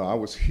 I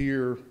was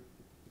here,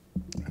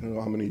 I don't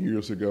know how many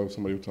years ago,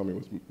 somebody would tell me it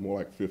was more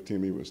like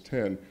 15, maybe it was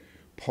 10,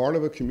 part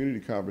of a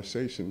community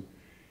conversation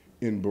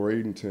in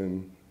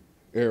Bradenton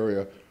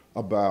area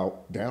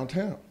about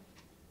downtown.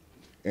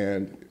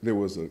 And there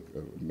was a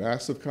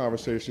massive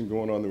conversation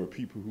going on. There were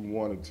people who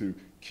wanted to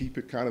keep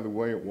it kind of the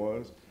way it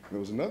was. And there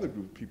was another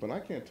group of people,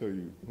 and I can't tell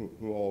you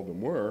who all of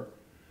them were,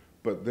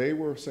 but they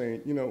were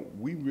saying, you know,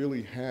 we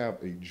really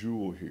have a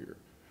jewel here.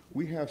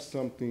 We have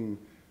something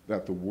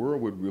that the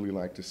world would really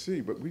like to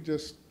see, but we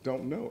just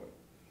don't know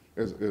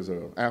it. There's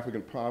an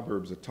African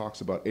proverb that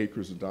talks about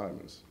acres of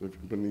diamonds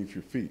beneath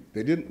your feet.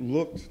 They didn't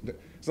look,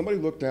 somebody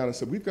looked down and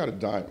said, we've got a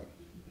diamond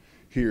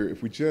here.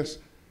 If we just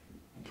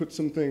put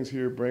some things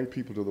here, bring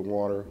people to the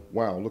water,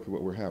 wow, look at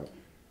what we're having.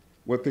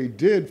 What they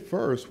did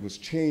first was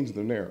change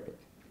the narrative.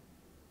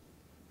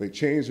 They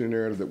changed the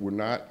narrative that we're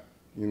not,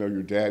 you know,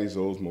 your daddy's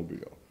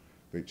Oldsmobile.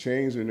 They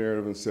changed the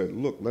narrative and said,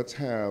 look, let's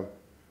have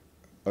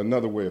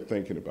another way of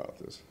thinking about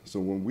this. So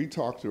when we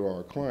talk to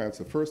our clients,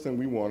 the first thing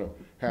we want to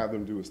have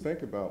them do is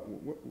think about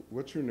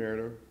what's your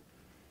narrative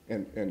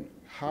and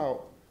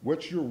how,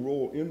 what's your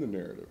role in the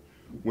narrative.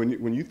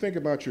 When you think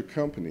about your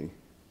company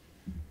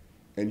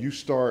and you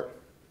start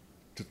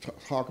to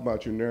talk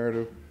about your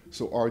narrative,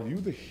 so are you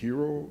the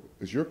hero?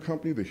 Is your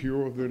company the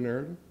hero of their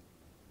narrative?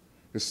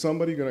 Is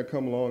somebody going to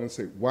come along and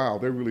say, wow,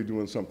 they're really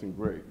doing something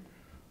great?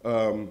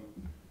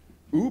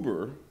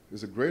 Uber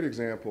is a great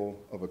example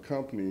of a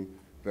company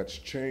that's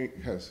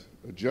has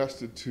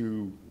adjusted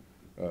to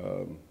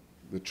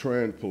the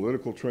trend,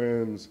 political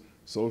trends,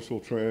 social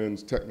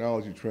trends,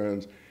 technology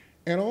trends,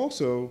 and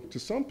also, to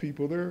some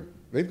people,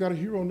 they've got a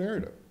hero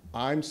narrative.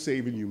 I'm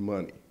saving you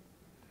money.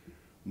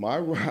 My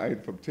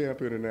ride from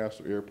Tampa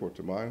International Airport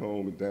to my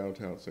home in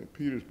downtown St.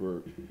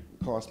 Petersburg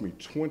cost me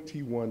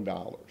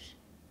 $21.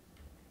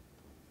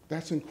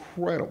 That's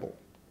incredible.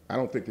 I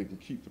don't think they can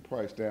keep the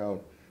price down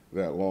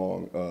that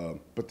long,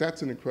 but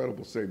that's an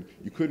incredible saving.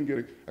 You couldn't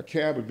get a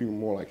cab would be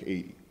more like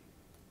 80.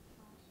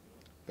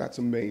 That's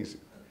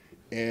amazing.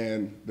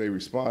 And they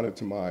responded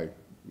to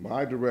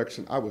my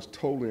direction. I was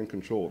totally in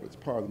control of it. It's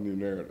part of the new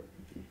narrative.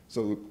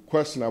 So the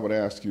question I would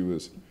ask you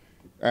is,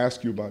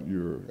 ask you about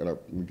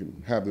we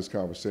can have this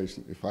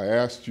conversation. If I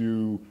asked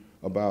you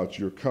about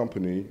your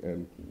company,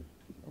 and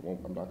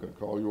I'm not going to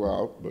call you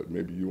out, but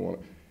maybe you want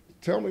to,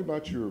 tell me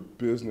about your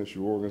business,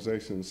 your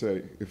organization, and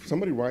say, if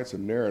somebody writes a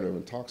narrative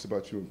and talks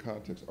about you in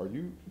context,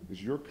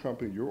 is your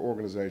company, your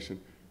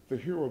organization, the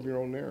hero of your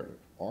own narrative?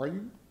 Are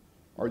you?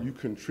 Are you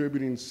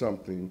contributing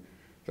something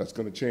that's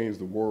going to change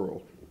the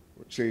world,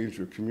 or change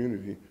your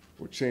community,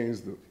 or change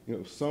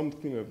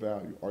something of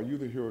value? Are you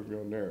the hero of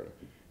your own narrative?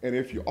 And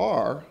if you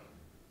are,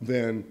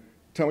 then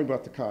tell me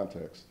about the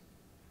context.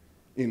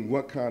 In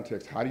what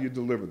context? How do you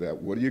deliver that?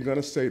 What are you going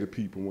to say to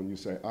people when you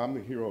say, I'm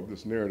the hero of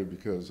this narrative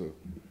because of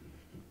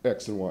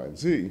X and Y and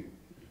Z?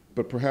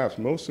 But perhaps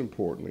most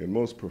importantly and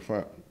most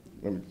profound,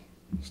 let me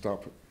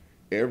stop.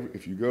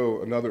 If you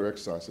go, another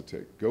exercise to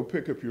take, go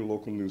pick up your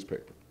local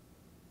newspaper.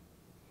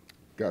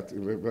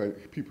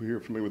 People here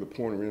familiar with the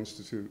Poynter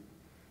Institute?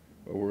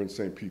 We're in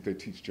St. Pete, they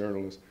teach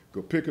journalists.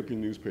 Go pick up your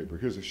newspaper.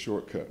 Here's a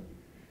shortcut.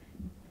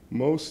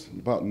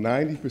 About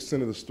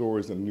 90% of the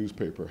stories in a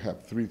newspaper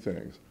have three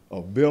things: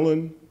 a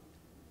villain,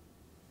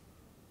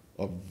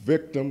 a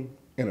victim,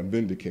 and a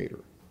vindicator.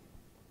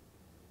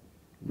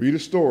 Read a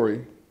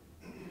story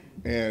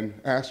and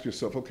ask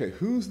yourself, okay,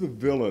 who's the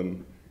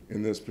villain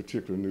in this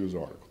particular news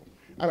article?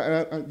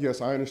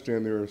 Yes, I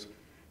understand there's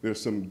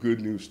some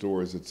good news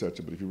stories, et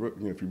cetera, but if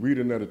you read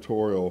an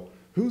editorial,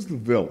 who's the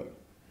villain?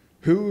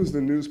 Who is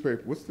the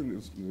newspaper? What's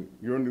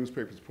your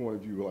newspaper's point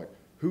of view? Like,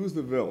 who's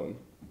the villain?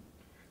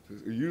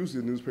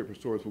 Usually the newspaper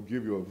stories will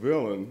give you a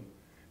villain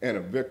and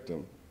a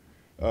victim.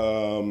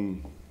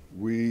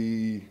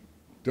 We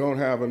don't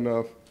have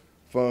enough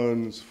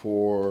funds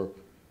for,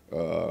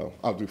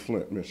 I'll do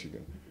Flint,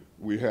 Michigan.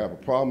 We have a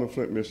problem in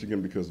Flint,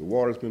 Michigan because the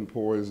water's been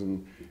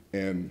poisoned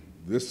and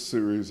this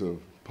series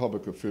of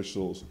public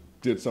officials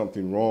did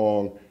something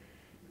wrong.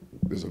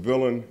 There's a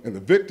villain, and the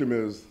victim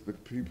is the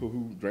people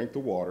who drank the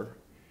water.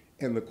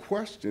 And the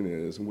question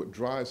is, and what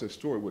drives that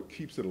story, what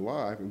keeps it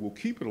alive, and will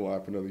keep it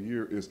alive for another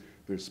year, is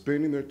they're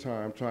spending their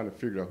time trying to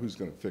figure out who's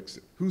going to fix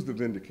it. Who's the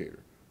vindicator?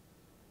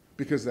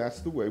 Because that's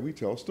the way we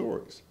tell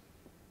stories.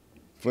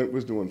 Flint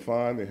was doing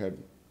fine. They had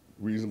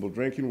reasonable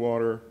drinking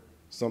water.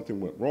 Something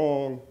went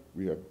wrong.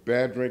 We have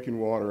bad drinking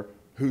water.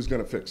 Who's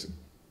going to fix it?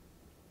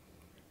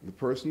 The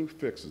person who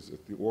fixes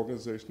it, the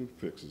organization who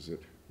fixes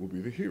it, will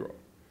be the hero.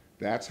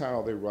 That's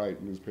how they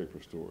write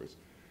newspaper stories.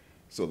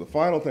 So the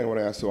final thing I want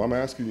to ask, so I'm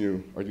asking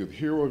you, are you the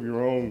hero of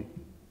your own?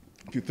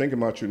 If you think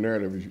about your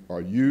narrative,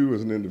 are you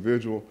as an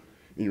individual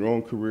in your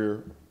own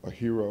career a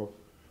hero?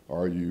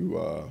 Are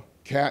you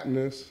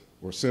Katniss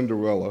or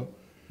Cinderella?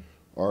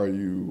 Are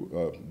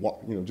you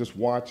just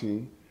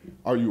watching?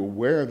 Are you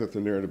aware that the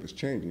narrative is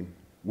changing?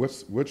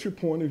 What's your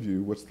point of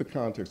view? What's the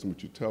context in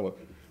which you tell it?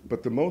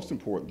 But the most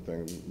important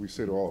thing we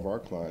say to all of our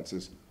clients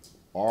is,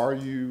 are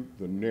you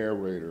the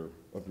narrator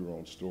of your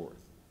own story?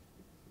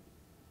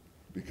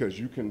 Because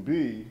you can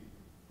be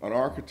an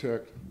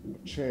architect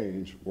of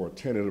change or a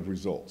tenant of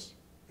results.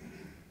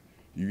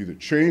 You either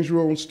change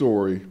your own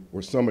story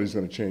or somebody's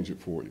going to change it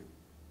for you.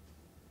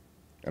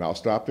 And I'll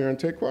stop there and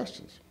take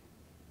questions.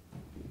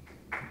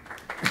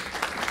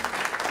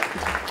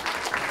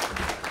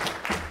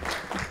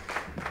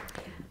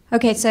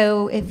 Okay,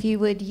 so if you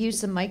would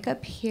use the mic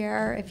up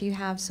here, if you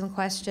have some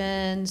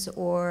questions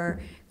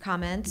or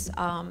comments.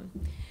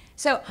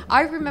 So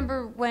I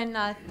remember when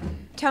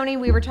Tony,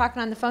 we were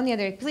talking on the phone the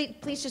other day.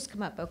 Please just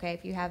come up, okay?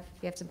 If you have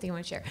something you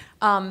want to share.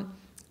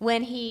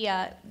 When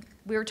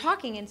we were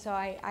talking, and so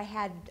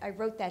I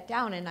wrote that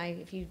down, and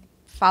if you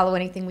follow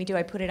anything we do,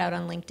 I put it out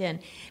on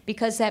LinkedIn,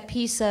 because that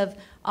piece of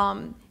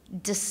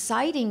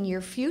deciding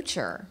your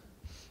future.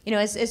 You know,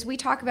 as we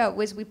talk about,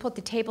 as we put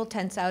the table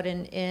tents out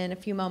in a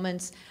few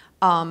moments,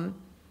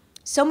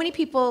 so many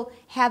people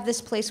have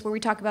this place where we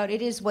talk about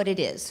it is what it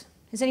is.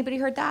 Has anybody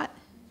heard that?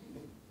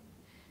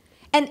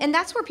 And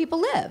that's where people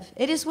live.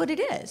 It is what it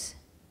is.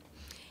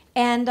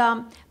 And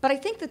but I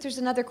think that there's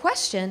another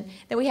question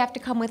that we have to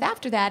come with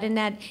after that, and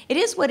that it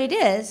is what it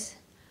is.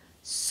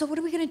 So what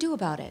are we going to do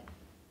about it?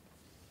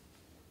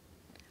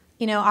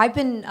 You know, I've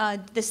been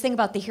this thing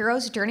about the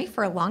hero's journey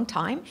for a long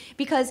time,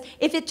 because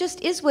if it just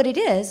is what it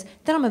is,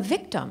 then I'm a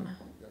victim.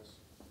 Yes.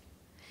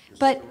 You're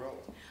But Cinderella.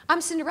 I'm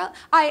Cinderella.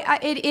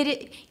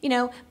 You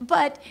know,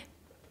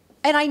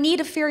 and I need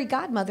a fairy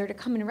godmother to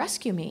come and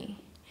rescue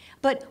me.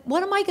 But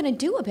what am I going to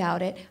do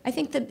about it? I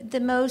think the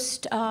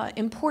most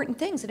important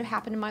things that have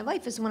happened in my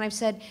life is when I've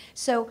said,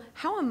 so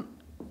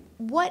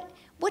what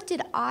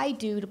did I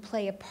do to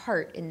play a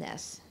part in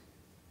this?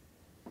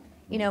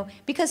 You know,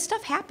 because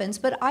stuff happens,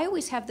 but I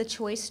always have the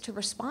choice to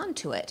respond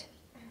to it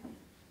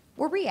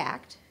or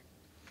react.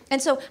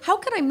 And so how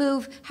can I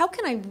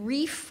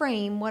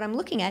reframe what I'm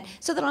looking at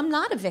so that I'm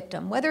not a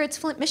victim, whether it's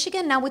Flint,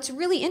 Michigan. Now, what's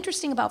really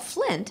interesting about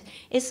Flint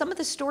is some of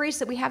the stories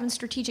that we have in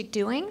Strategic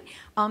Doing.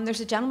 There's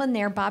a gentleman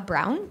there, Bob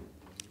Brown,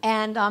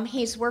 and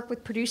he's worked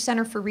with Purdue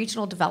Center for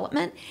Regional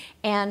Development.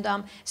 And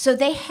so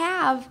they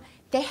have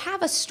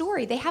a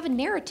story, they have a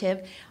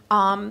narrative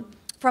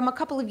from a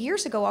couple of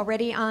years ago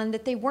already on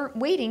that they weren't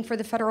waiting for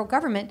the federal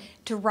government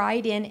to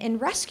ride in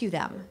and rescue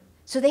them.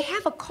 So they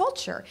have a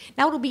culture.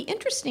 Now it'll be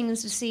interesting to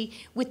see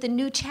with the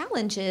new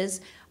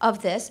challenges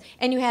of this,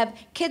 and you have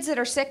kids that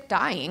are sick,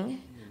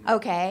 dying,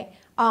 okay,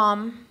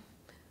 are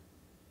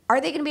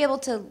they going to be able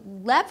to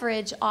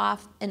leverage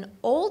off an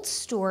old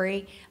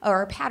story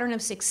or a pattern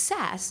of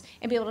success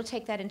and be able to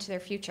take that into their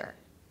future?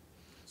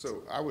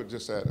 So I would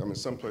just add, I mean,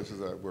 some places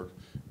I work,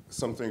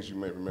 some things you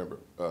may remember.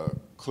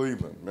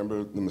 Cleveland,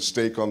 remember the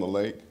mistake on the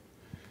lake?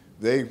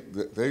 They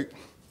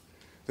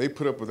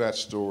put up with that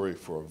story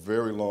for a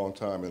very long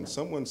time, and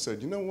someone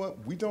said, you know what,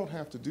 we don't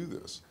have to do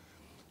this.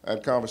 I had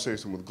a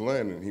conversation with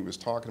Glenn, and he was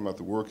talking about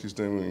the work he's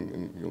doing,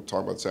 and you'll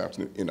talk about this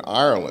afternoon, in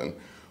Ireland,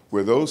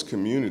 where those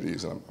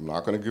communities, and I'm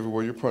not going to give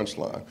away your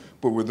punchline,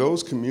 but where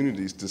those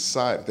communities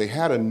decided, they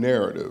had a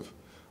narrative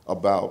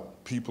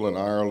about people in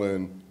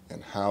Ireland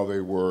and how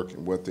they work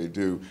and what they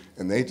do,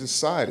 and they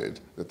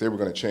decided that they were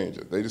going to change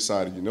it. They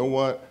decided, you know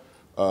what,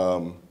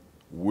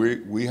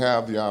 we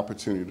have the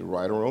opportunity to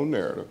write our own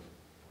narrative.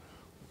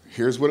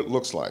 Here's what it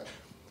looks like.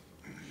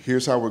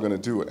 Here's how we're going to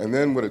do it. And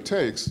then what it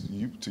takes,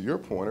 to your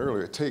point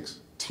earlier, it takes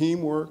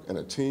teamwork and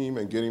a team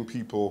and getting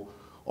people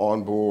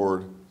on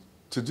board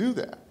to do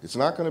that. It's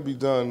not going to be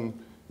done,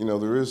 you know,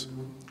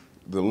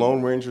 the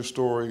Lone Ranger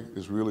story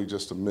is really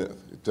just a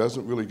myth. It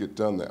doesn't really get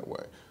done that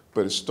way.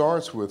 But it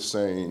starts with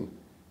saying,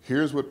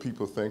 here's what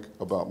people think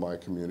about my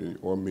community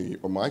or me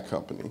or my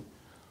company.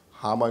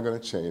 How am I going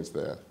to change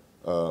that?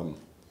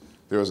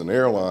 There was an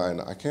airline,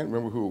 I can't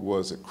remember who it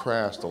was, that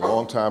crashed a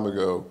long time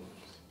ago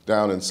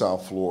down in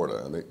South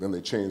Florida, and then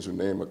they changed their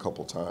name a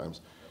couple times.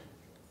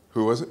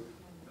 Who was it?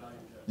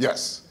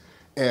 Yes.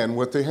 And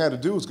what they had to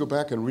do was go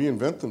back and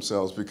reinvent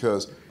themselves,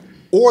 because,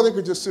 or they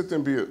could just sit there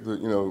and be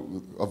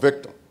a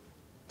victim.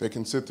 They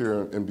can sit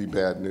there and be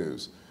bad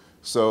news.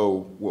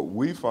 So what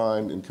we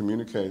find in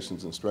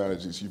communications and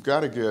strategies, you've got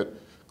to get,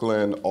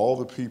 Glenn, all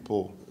the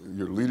people,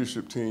 your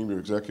leadership team, your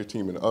executive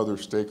team, and other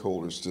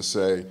stakeholders to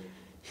say,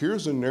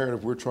 here's a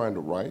narrative we're trying to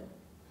write.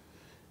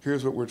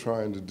 Here's what we're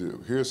trying to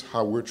do. Here's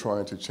how we're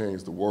trying to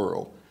change the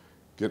world.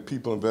 Get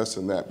people invested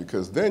in that,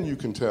 because then you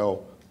can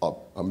tell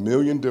a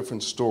million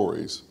different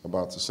stories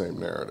about the same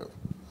narrative.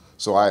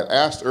 So I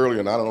asked earlier,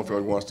 and I don't know if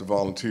anybody wants to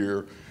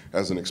volunteer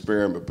as an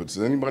experiment, but does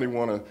anybody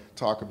want to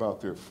talk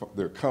about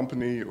their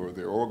company or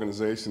their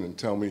organization and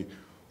tell me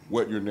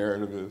what your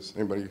narrative is?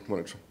 Anybody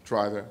want to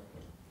try that?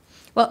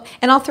 Well,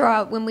 and I'll throw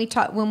out when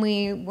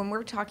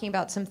we're talking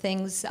about some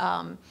things.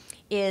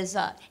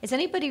 Has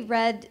anybody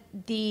read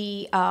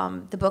the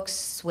book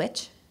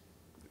Switch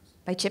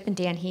by Chip and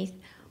Dan Heath?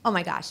 Oh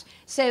my gosh.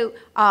 So,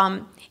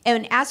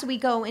 and as we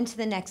go into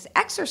the next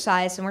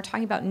exercise, and we're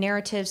talking about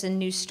narratives and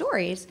news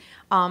stories,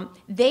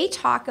 they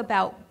talk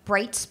about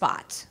bright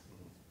spots.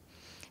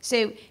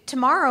 So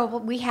tomorrow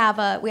we have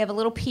a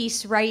little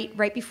piece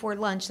right before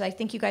lunch that I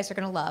think you guys are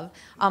going to love.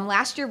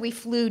 Last year we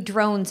flew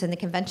drones in the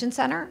convention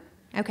center.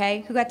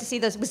 Okay, who got to see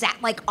those? Was that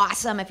like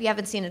awesome? If you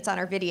haven't seen it, it's on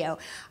our video.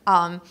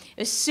 It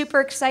was super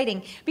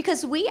exciting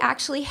because we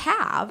actually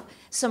have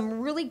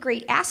some really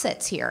great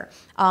assets here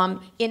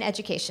in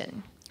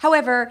education.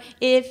 However,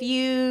 if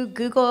you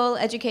Google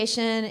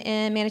education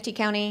in Manatee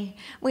County,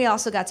 we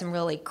also got some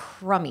really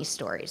crummy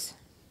stories.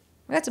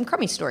 We got some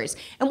crummy stories.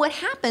 And what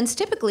happens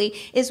typically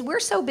is we're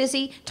so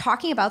busy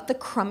talking about the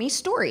crummy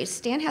stories.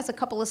 Stan has a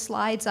couple of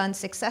slides on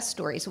success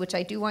stories, which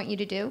I do want you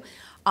to do,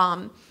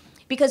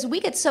 because we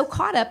get so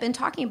caught up in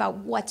talking about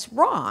what's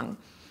wrong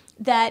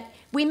that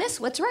we miss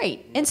what's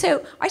right. And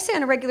so I say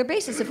on a regular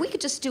basis, if we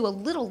could just do a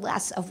little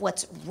less of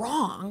what's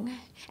wrong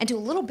and do a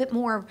little bit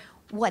more of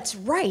what's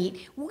right,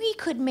 we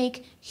could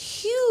make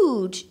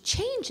huge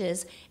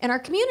changes in our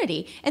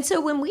community. And so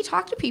when we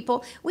talk to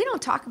people, we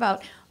don't talk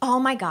about, oh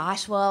my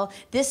gosh, well,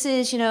 this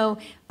is, the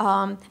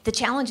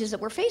challenges that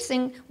we're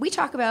facing. We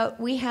talk about,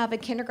 we have a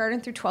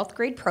kindergarten through 12th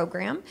grade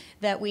program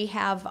that we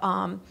have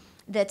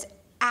that's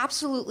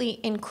absolutely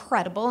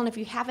incredible. And if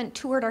you haven't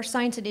toured our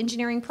science and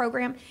engineering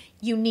program,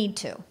 you need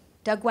to.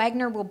 Doug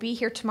Wagner will be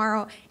here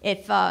tomorrow.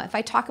 If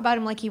I talk about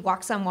him like he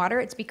walks on water,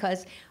 it's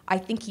because I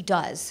think he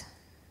does.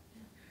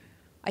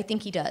 I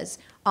think he does.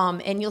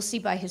 And you'll see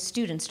by his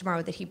students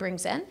tomorrow that he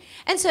brings in.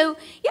 And so,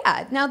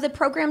 yeah, now the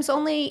program's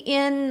only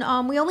in,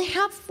 we only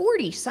have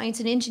 40 science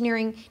and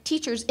engineering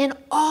teachers in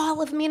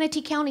all of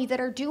Manatee County that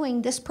are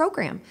doing this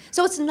program.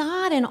 So it's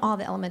not in all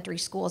the elementary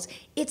schools.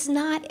 It's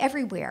not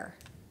everywhere.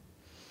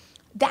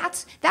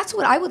 That's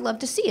what I would love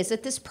to see, is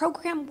that this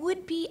program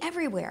would be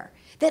everywhere,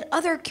 that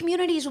other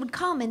communities would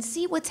come and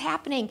see what's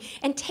happening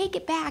and take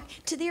it back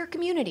to their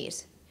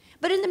communities.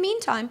 But in the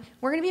meantime,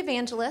 we're going to be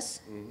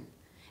evangelists. Mm-hmm.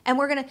 And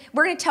we're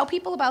gonna tell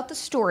people about the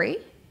story,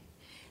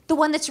 the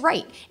one that's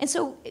right. And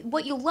so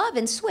what you'll love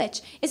in Switch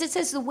is it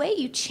says the way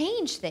you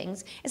change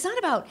things is not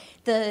about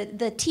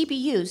the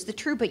TBUs, the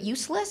true but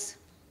useless.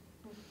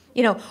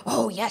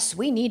 Oh yes,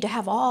 we need to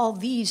have all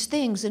these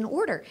things in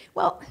order.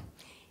 Well,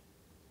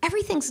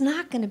 everything's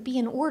not gonna be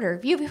in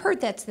order. You've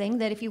heard that thing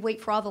that if you wait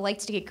for all the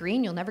lights to get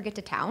green, you'll never get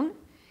to town,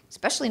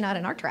 especially not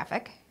in our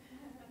traffic.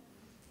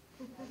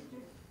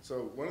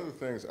 So one of the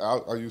things,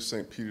 I'll use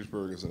St.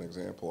 Petersburg as an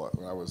example.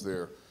 When I was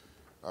there,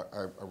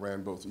 I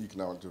ran both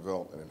economic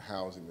development and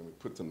housing, and we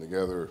put them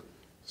together.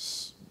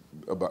 It's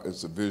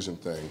a vision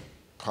thing,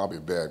 probably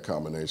a bad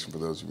combination for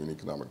those of you in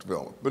economic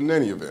development. But in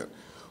any event,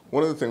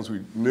 one of the things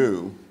we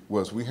knew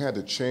was we had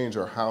to change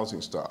our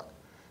housing stock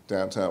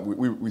downtown.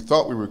 We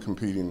thought we were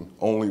competing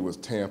only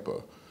with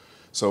Tampa.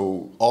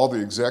 So all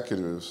the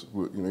executives,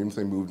 even if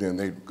they moved in,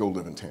 they'd go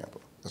live in Tampa.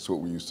 That's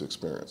what we used to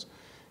experience.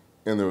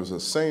 And there was a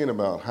saying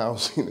about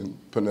housing in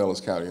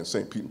Pinellas County, and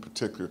St. Pete in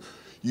particular,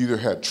 you either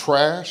had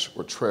trash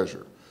or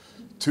treasure.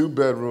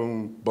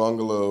 2-bedroom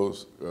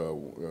bungalows,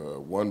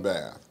 1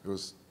 bath. It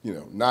was,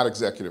 not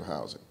executive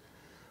housing,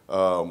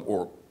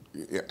 or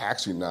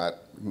actually not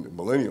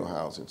millennial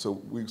housing.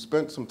 So we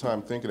spent some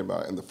time thinking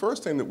about it. And the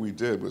first thing that we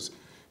did was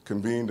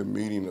convened a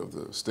meeting of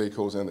the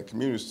stakeholders and the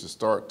communities to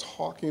start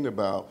talking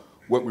about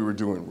what we were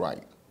doing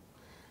right.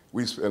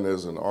 And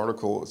there's an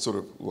article,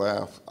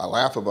 I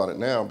laugh about it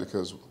now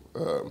because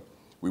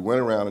we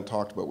went around and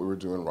talked about what we were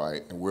doing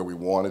right and where we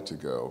wanted to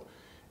go.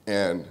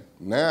 And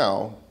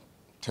now,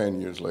 10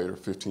 years later,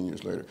 15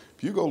 years later,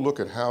 if you go look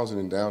at housing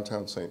in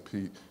downtown St.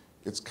 Pete,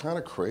 it's kind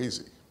of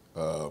crazy.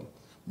 $1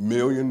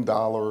 million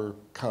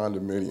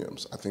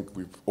condominiums. I think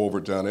we've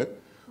overdone it,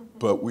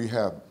 but we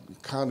have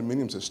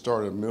condominiums that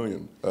start at $1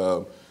 million.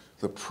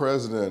 The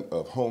president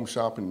of Home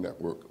Shopping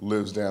Network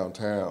lives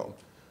downtown.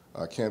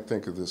 I can't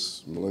think of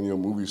this millennial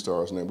movie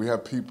star's name. We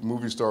have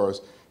movie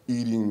stars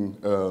eating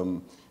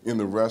in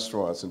the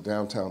restaurants in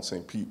downtown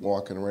St. Pete,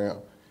 walking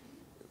around.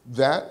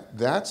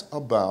 That's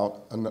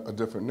about a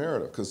different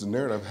narrative, because the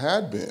narrative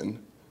had been,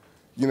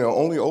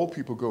 only old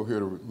people go here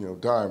to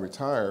die and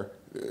retire.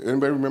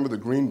 Anybody remember the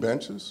green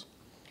benches?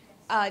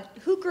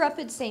 Who grew up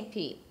in St.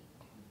 Pete?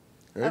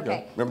 There you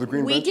go. Remember the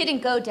green benches? We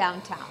didn't go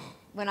downtown.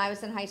 When I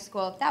was in high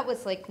school, that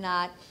was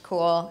not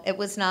cool. It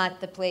was not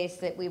the place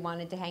that we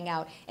wanted to hang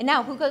out. And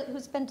now,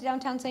 who's been to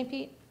downtown St.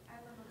 Pete? I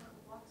live a couple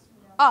blocks from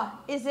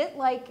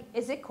downtown.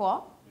 Is it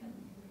cool?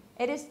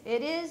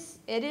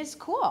 It is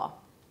cool.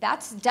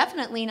 That's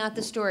definitely not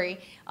the story.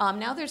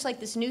 Now there's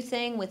this new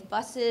thing with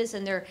buses,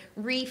 and they're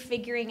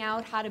refiguring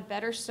out how to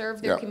better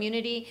serve their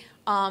community.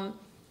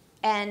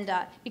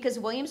 Because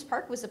Williams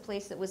Park was a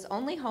place that was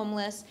only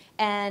homeless,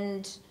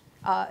 and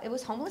it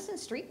was homeless and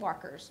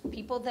streetwalkers,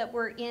 people that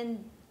were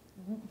in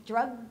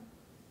drug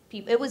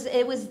people. It was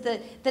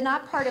the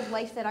not part of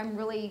life that I'm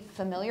really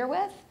familiar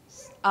with.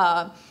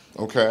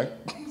 Okay.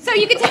 So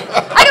you could tell,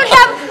 I don't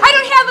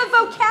have a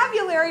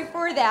vocabulary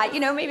for that,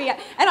 maybe, and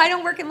I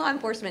don't work in law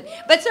enforcement.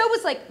 But so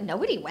it was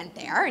nobody went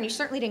there, and you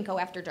certainly didn't go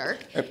after dark.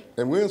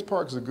 And Williams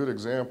Park is a good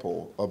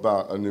example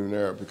about a new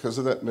narrative because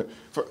of that.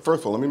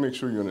 First of all, let me make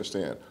sure you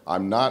understand.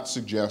 I'm not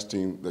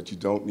suggesting that you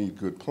don't need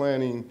good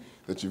planning,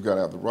 that you've got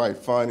to have the right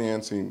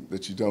financing,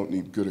 that you don't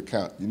need good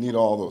account. You need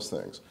all those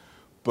things.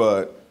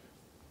 But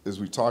as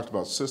we talked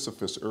about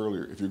Sisyphus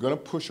earlier, if you're going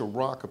to push a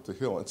rock up the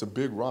hill, it's a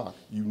big rock,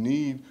 you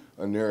need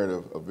a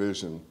narrative, a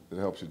vision that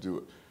helps you do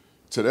it.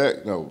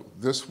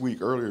 This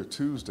week, earlier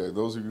Tuesday,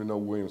 those of you who know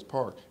Williams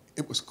Park,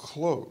 it was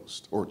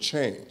closed or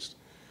changed.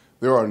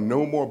 There are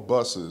no more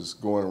buses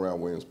going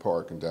around Williams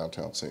Park in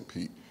downtown St.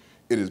 Pete.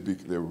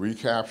 They're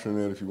recapturing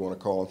it, if you want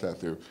to call it that.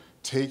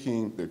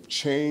 They've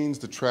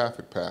changed the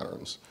traffic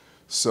patterns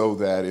so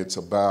that it's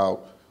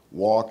about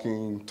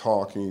walking,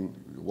 talking,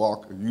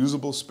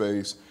 usable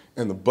space,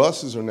 and the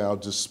buses are now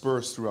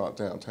dispersed throughout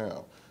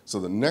downtown. So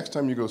the next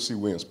time you go see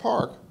Williams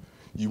Park,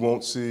 you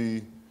won't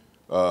see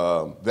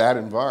that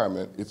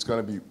environment. It's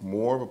going to be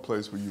more of a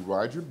place where you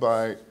ride your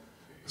bike,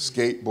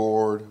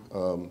 skateboard.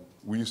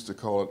 We used to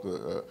call it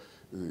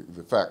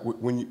the fact,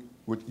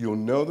 you'll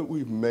know that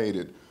we've made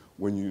it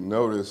when you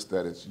notice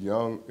that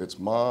it's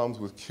moms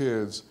with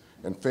kids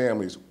and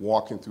families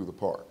walking through the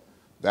park.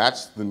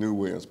 That's the new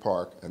Williams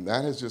Park, and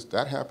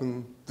that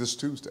happened this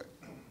Tuesday.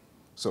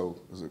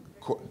 So is it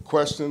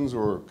questions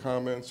or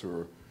comments,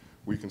 or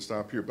we can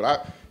stop here.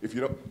 But if you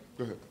don't,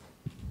 go ahead.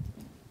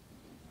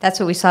 That's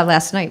what we saw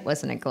last night,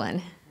 wasn't it,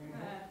 Glenn?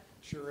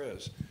 Sure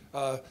is.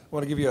 I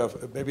want to give you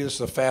maybe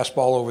this is a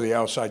fastball over the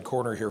outside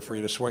corner here for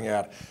you to swing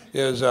at,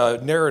 is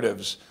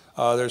narratives.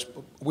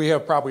 We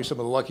have probably some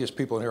of the luckiest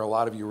people in here. A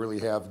lot of you really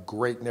have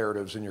great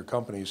narratives in your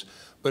companies.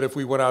 But if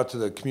we went out to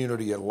the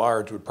community at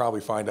large, we'd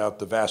probably find out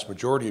the vast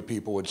majority of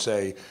people would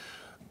say,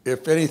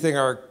 if anything,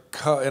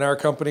 in our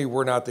company,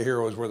 we're not the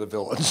heroes, we're the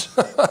villains.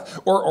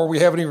 or we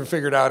haven't even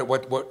figured out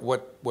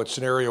what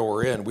scenario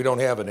we're in. We don't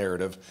have a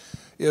narrative.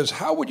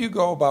 How would you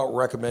go about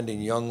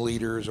recommending young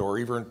leaders or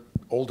even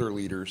older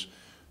leaders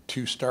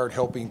to start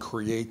helping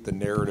create the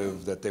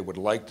narrative that they would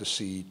like to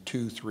see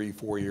 2, 3,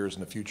 4 years in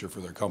the future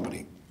for their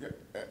company? Yeah,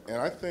 and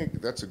I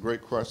think that's a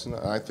great question.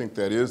 I think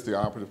that is the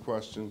operative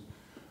question.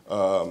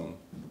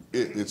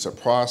 It's a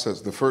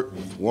process. The first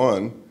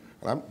one,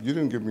 you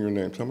didn't give me your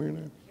name. Tell me your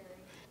name.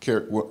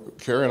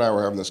 Carrie and I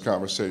were having this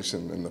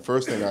conversation, and the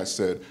first thing I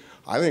said,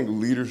 I think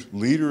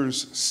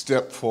leaders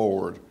step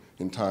forward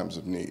in times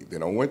of need. They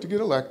don't wait to get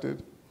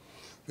elected.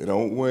 They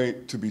don't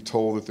wait to be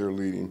told that they're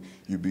leading.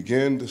 You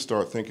begin to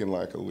start thinking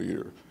like a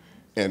leader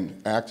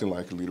and acting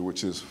like a leader,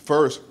 which is,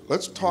 first,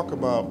 let's talk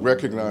about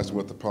recognizing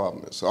what the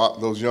problem is. So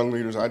those young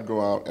leaders, I'd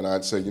go out and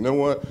I'd say, you know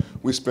what?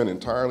 We spend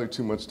entirely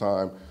too much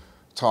time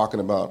talking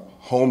about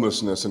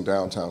homelessness in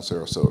downtown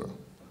Sarasota.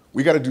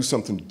 We got to do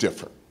something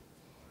different.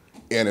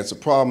 And it's a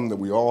problem that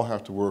we all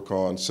have to work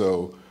on.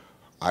 So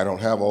I don't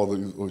have all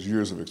those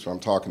years of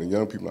experience. I'm talking to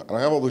young people. I don't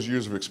have all those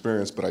years of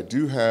experience, but I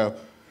do have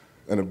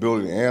an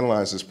ability to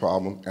analyze this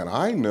problem. And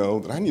I know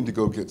that I need to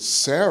go get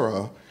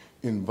Sarah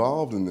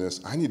involved in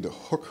this. I need to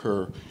hook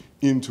her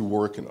into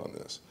working on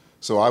this.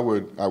 So I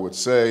would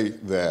say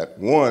that,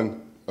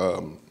 one,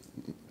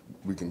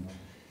 we can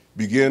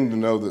begin to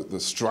know the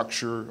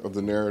structure of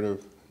the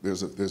narrative.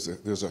 There's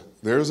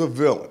a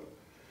villain.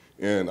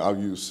 And I'll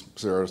use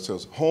Sarah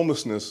says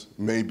homelessness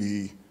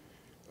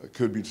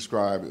could be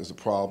described as a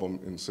problem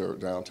in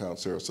downtown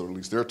Sarasota. At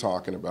least they're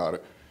talking about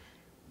it.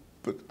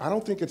 But I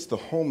don't think it's the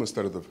homeless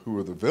who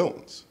are the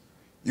villains.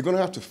 You're going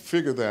to have to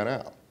figure that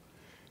out.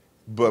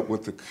 But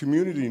what the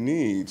community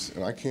needs,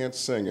 and I can't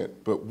sing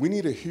it, but we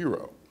need a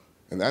hero.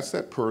 And that's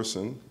that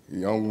person,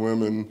 young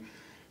women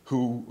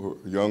or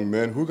young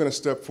men who are going to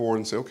step forward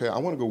and say, okay, I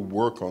want to go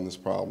work on this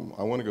problem.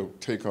 I want to go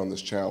take on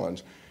this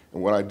challenge.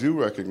 And what I do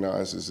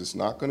recognize is it's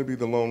not going to be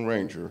the Lone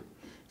Ranger.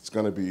 It's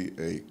going to be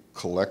a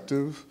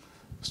collective,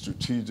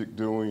 strategic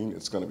doing.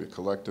 It's going to be a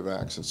collective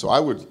action. So I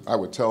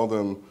would tell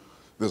them,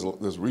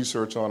 there's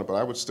research on it, but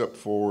I would step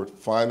forward,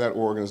 find that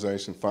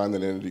organization, find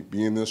that entity,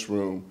 be in this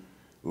room,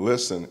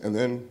 listen, and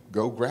then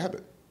go grab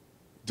it.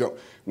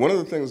 One of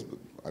the things,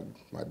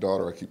 my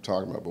daughter I keep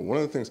talking about, but one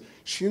of the things,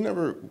 she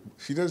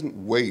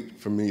doesn't wait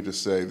for me to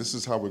say, this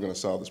is how we're going to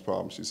solve this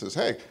problem. She says,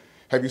 hey,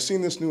 have you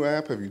seen this new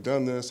app? Have you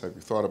done this? Have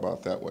you thought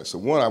about that way? So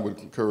one, I would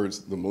encourage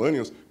the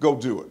millennials, go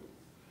do it.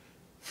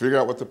 Figure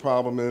out what the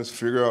problem is,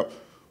 figure out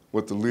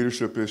what the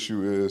leadership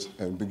issue is,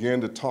 and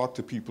begin to talk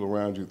to people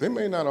around you. They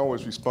may not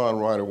always respond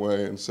right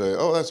away and say,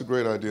 oh, that's a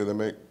great idea. They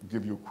may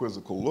give you a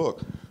quizzical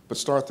look, but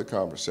start the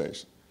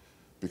conversation.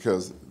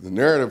 Because the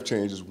narrative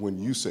changes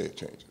when you say it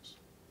changes.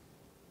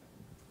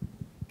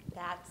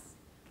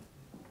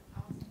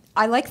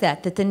 I like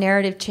that the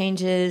narrative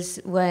changes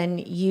when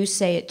you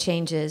say it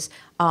changes.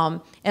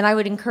 And I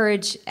would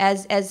encourage,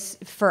 as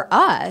for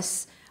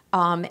us,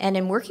 and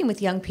in working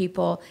with young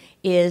people,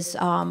 is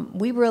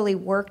we really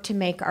work to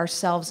make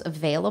ourselves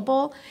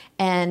available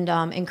and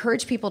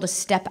encourage people to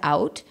step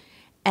out.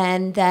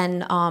 And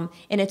then, and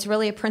it's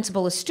really a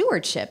principle of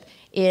stewardship,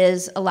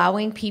 is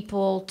allowing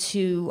people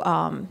to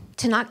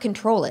not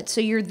control it. So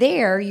you're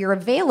there, you're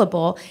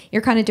available,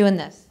 you're kind of doing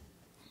this.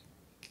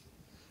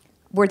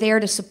 We're there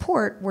to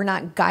support. We're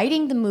not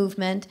guiding the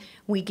movement.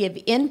 We give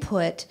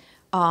input,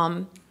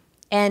 and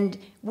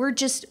we're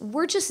just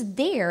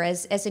there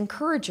as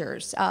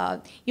encouragers.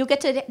 You'll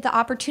get to the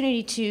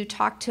opportunity to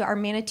talk to our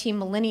Manatee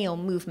Millennial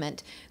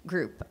Movement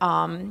group,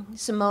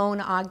 Simone,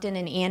 Ogden,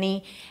 and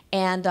Annie.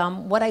 And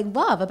what I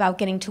love about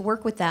getting to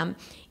work with them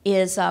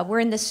is we're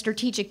in this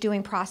strategic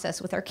doing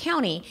process with our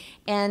county,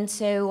 and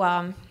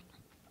so.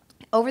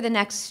 Over the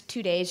next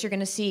 2 days, you're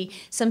going to see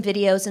some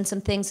videos and some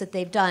things that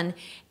they've done.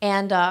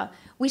 And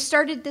we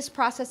started this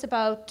process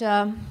about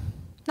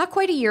not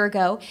quite a year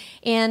ago,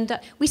 and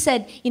we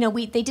said,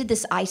 they did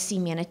this I See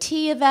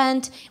Manatee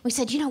event. We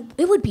said,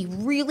 it would be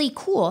really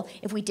cool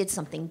if we did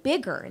something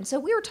bigger. And so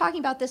we were talking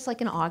about this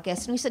like in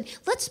August, and we said,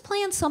 let's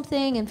plan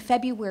something in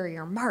February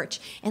or March,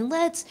 and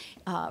let's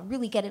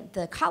really get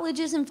the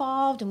colleges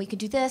involved, and we could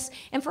do this.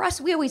 And for us,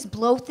 we always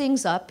blow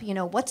things up,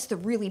 what's the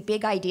really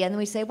big idea? And then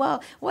we say,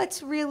 well,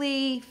 what's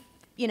really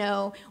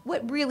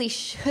what really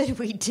should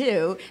we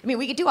do? I mean,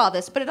 we could do all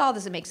this, but it all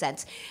doesn't make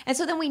sense. And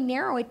so then we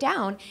narrow it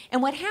down.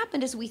 And what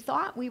happened is we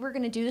thought we were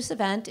going to do this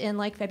event in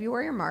like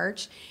February or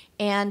March.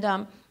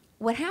 And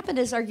what happened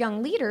is our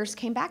young leaders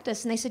came back to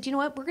us and they said, you know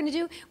what we're going to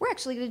do? We're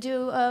actually going to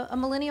do a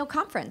millennial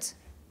conference.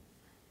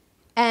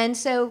 And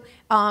so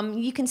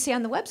you can see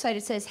on the website,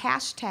 it says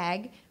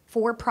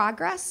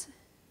 #4progress.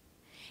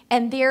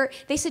 And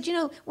they said,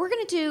 we're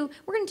going to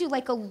do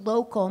like a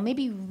local,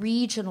 maybe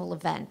regional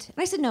event.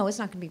 And I said, no, it's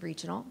not going to be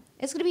regional.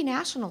 It's going to be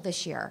national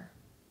this year.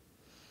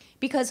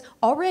 Because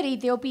already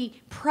they'll be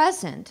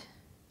present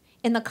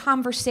in the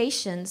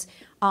conversations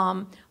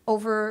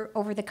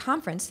over the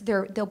conference.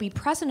 They'll be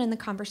present in the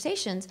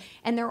conversations,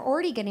 and they're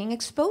already getting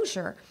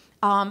exposure.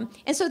 And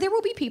so there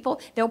will be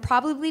people, there'll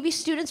probably be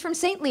students from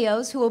St.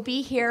 Leo's who will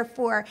be here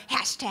for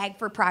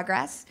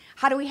 #4progress.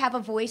 How do we have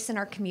a voice in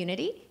our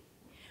community?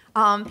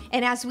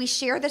 And as we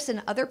share this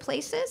in other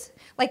places,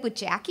 like with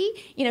Jackie,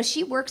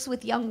 she works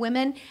with young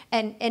women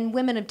and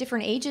women of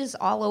different ages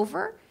all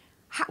over.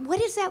 What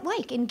is that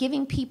like in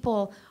giving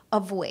people a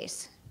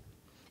voice?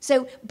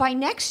 So by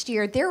next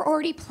year, they're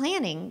already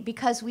planning,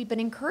 because we've been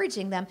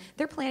encouraging them,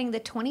 they're planning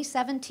the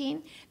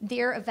 2017,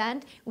 their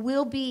event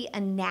will be a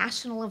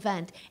national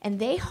event. And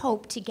they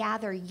hope to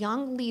gather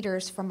young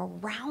leaders from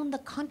around the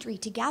country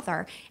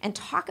together and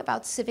talk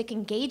about civic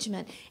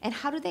engagement and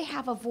how do they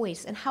have a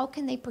voice and how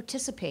can they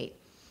participate.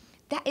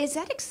 Is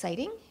that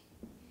exciting?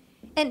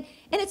 And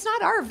it's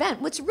not our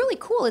event. What's really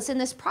cool is in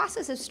this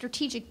process of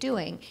strategic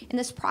doing, in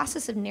this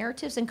process of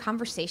narratives and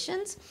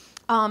conversations,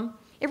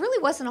 it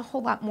really wasn't a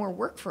whole lot more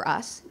work for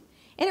us.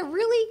 And it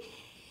really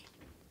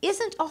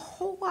isn't a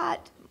whole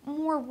lot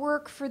more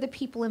work for the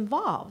people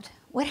involved.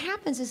 What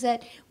happens is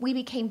that we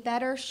became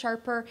better,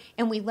 sharper,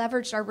 and we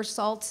leveraged our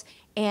results,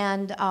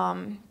 and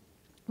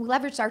we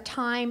leveraged our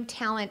time,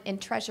 talent, and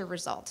treasure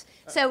results.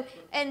 So,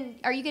 and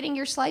are you getting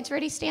your slides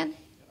ready, Stan?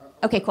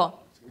 Okay,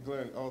 cool.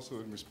 Glenn, also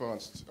in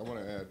response, I want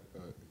to add,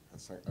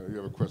 you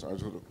have a question. I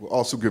will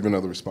also give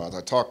another response.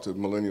 I talked to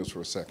millennials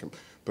for a second,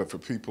 but for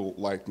people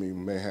like me who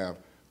may have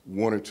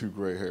 1 or 2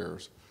 gray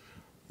hairs,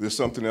 there's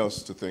something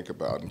else to think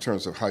about in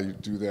terms of how you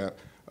do that.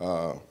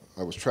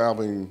 I was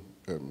traveling,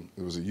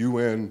 it was a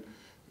UN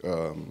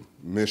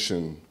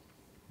mission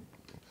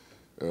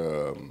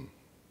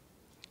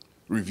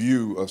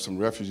review of some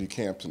refugee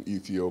camps in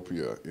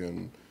Ethiopia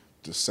in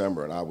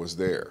December, and I was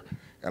there.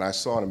 And I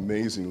saw an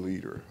amazing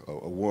leader,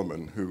 a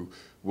woman who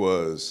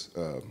was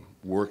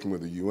working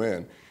with the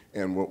UN.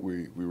 And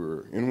we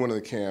were in one of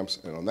the camps,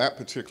 and on that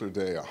particular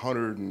day,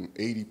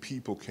 180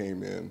 people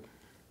came in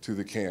to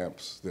the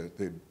camps that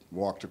they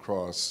walked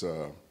across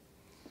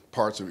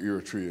parts of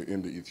Eritrea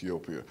into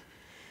Ethiopia.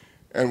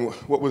 And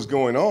what was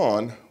going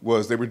on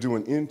was they were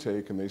doing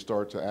intake, and they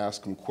start to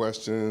ask them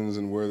questions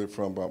and where they're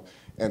from.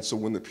 And so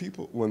when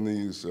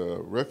these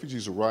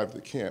refugees arrived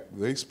at the camp,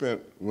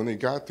 when they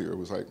got there, it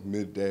was like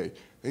midday,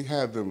 they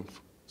had them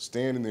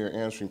standing there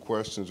answering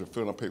questions or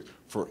filling out papers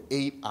for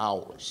 8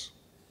 hours.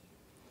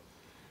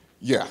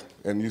 Yeah,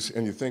 and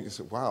you think,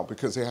 wow,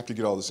 because they have to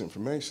get all this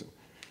information.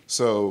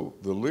 So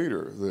the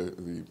leader,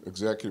 the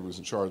executive who's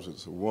in charge of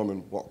this, a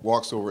woman,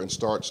 walks over and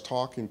starts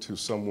talking to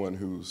someone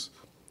who's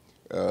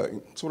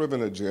sort of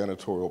in a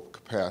janitorial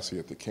capacity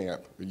at the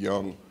camp, a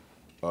young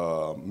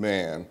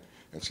man.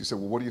 And she said,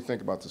 well, what do you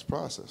think about this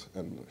process?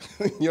 And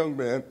the young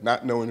man,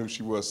 not knowing who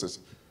she was, says,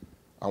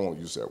 I won't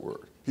use that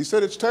word. He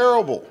said, it's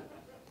terrible.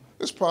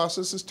 This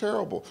process is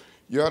terrible.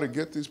 You ought to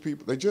get these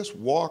people. They just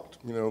walked,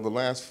 the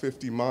last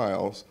 50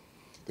 miles.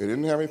 They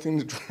didn't have anything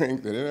to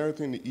drink. They didn't have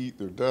anything to eat.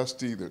 They're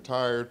dusty. They're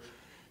tired.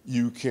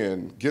 You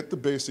can get the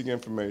basic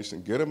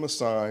information, get them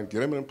assigned, get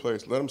them in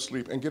place, let them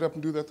sleep, and get up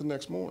and do that the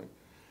next morning.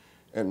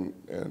 And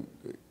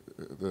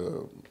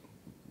the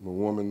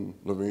woman,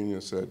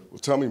 Lavinia, said, well,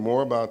 tell me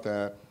more about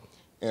that.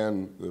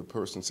 And the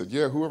person said,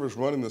 yeah, whoever's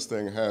running this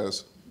thing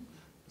has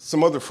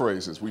some other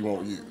phrases we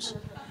won't use.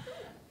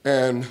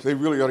 And they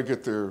really ought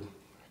to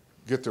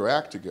get their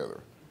act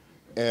together.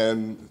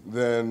 And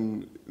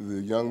then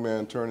the young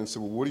man turned and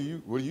said, well, what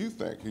do you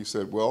think? He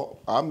said, well,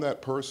 I'm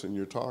that person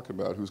you're talking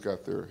about who's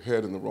got their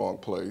head in the wrong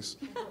place.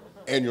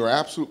 And you're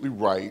absolutely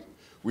right.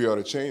 We ought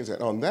to change that.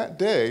 And on that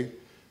day,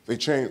 they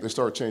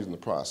started changing the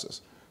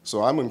process.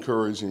 So I'm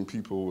encouraging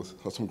people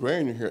with some gray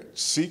in your hair,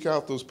 seek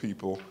out those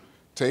people,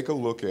 take a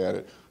look at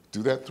it,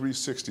 do that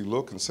 360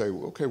 look and say,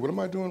 well, okay, what am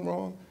I doing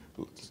wrong?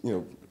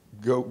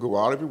 Go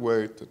out of your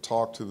way to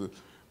talk to the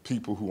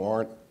people who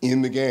aren't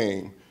in the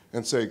game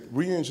and say,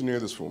 re-engineer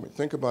this for me.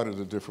 Think about it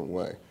a different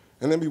way.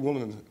 And then be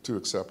willing to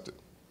accept it.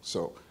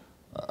 So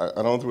I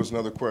don't know if there was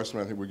another question.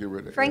 I think we'll get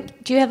ready to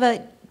Frank, do you have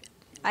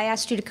I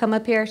asked you to come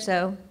up here,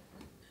 so.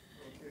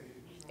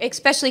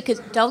 Especially because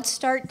don't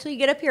start till you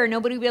get up here, and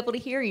nobody will be able to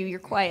hear you. You're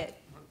quiet.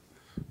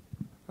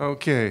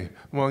 Okay.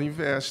 Well,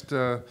 you've asked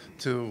to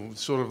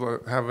sort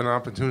of have an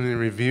opportunity to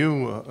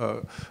review,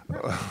 a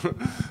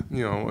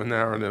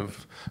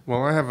narrative.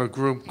 Well, I have a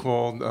group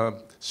called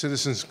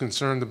Citizens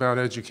Concerned About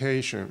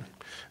Education,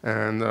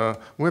 and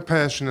we're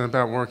passionate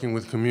about working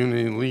with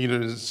community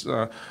leaders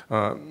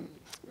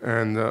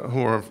and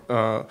who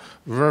are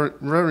very,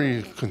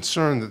 very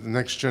concerned that the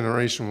next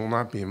generation will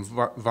not be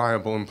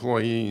viable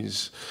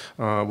employees.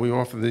 We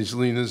offer these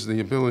leaders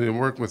the ability to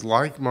work with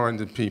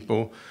like-minded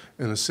people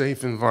in a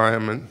safe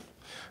environment,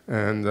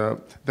 and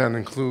that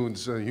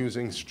includes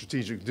using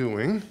strategic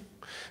doing.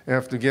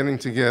 After getting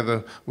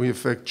together, we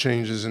effect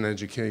changes in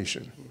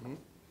education.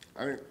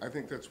 Mm-hmm. I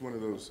think that's one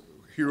of those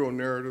hero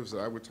narratives that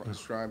I would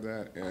describe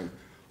that, and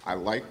I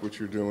like what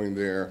you're doing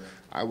there.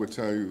 I would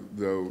tell you,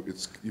 though,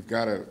 you've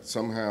got to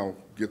somehow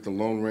get the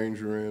Lone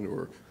Ranger in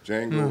or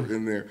Django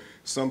in there,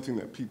 something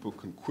that people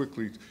can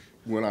quickly.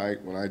 When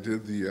I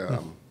did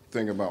the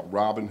thing about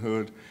Robin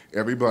Hood,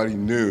 everybody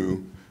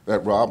knew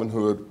that Robin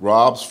Hood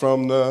robs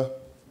from the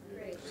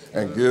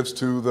and gives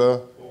to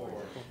the,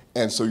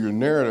 and so your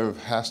narrative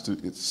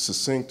it's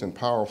succinct and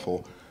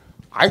powerful.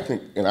 I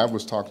think, and I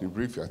was talking to you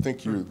briefly, I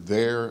think you're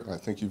there, I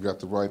think you've got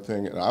the right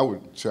thing, and I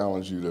would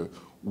challenge you to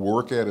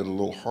work at it a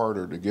little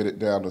harder to get it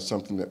down to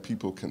something that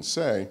people can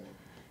say.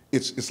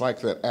 It's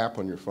like that app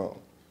on your phone.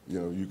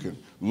 You know, you can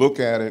look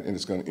at it and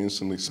it's going to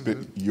instantly spit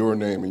your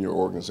name and your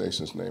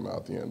organization's name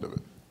out the end of it.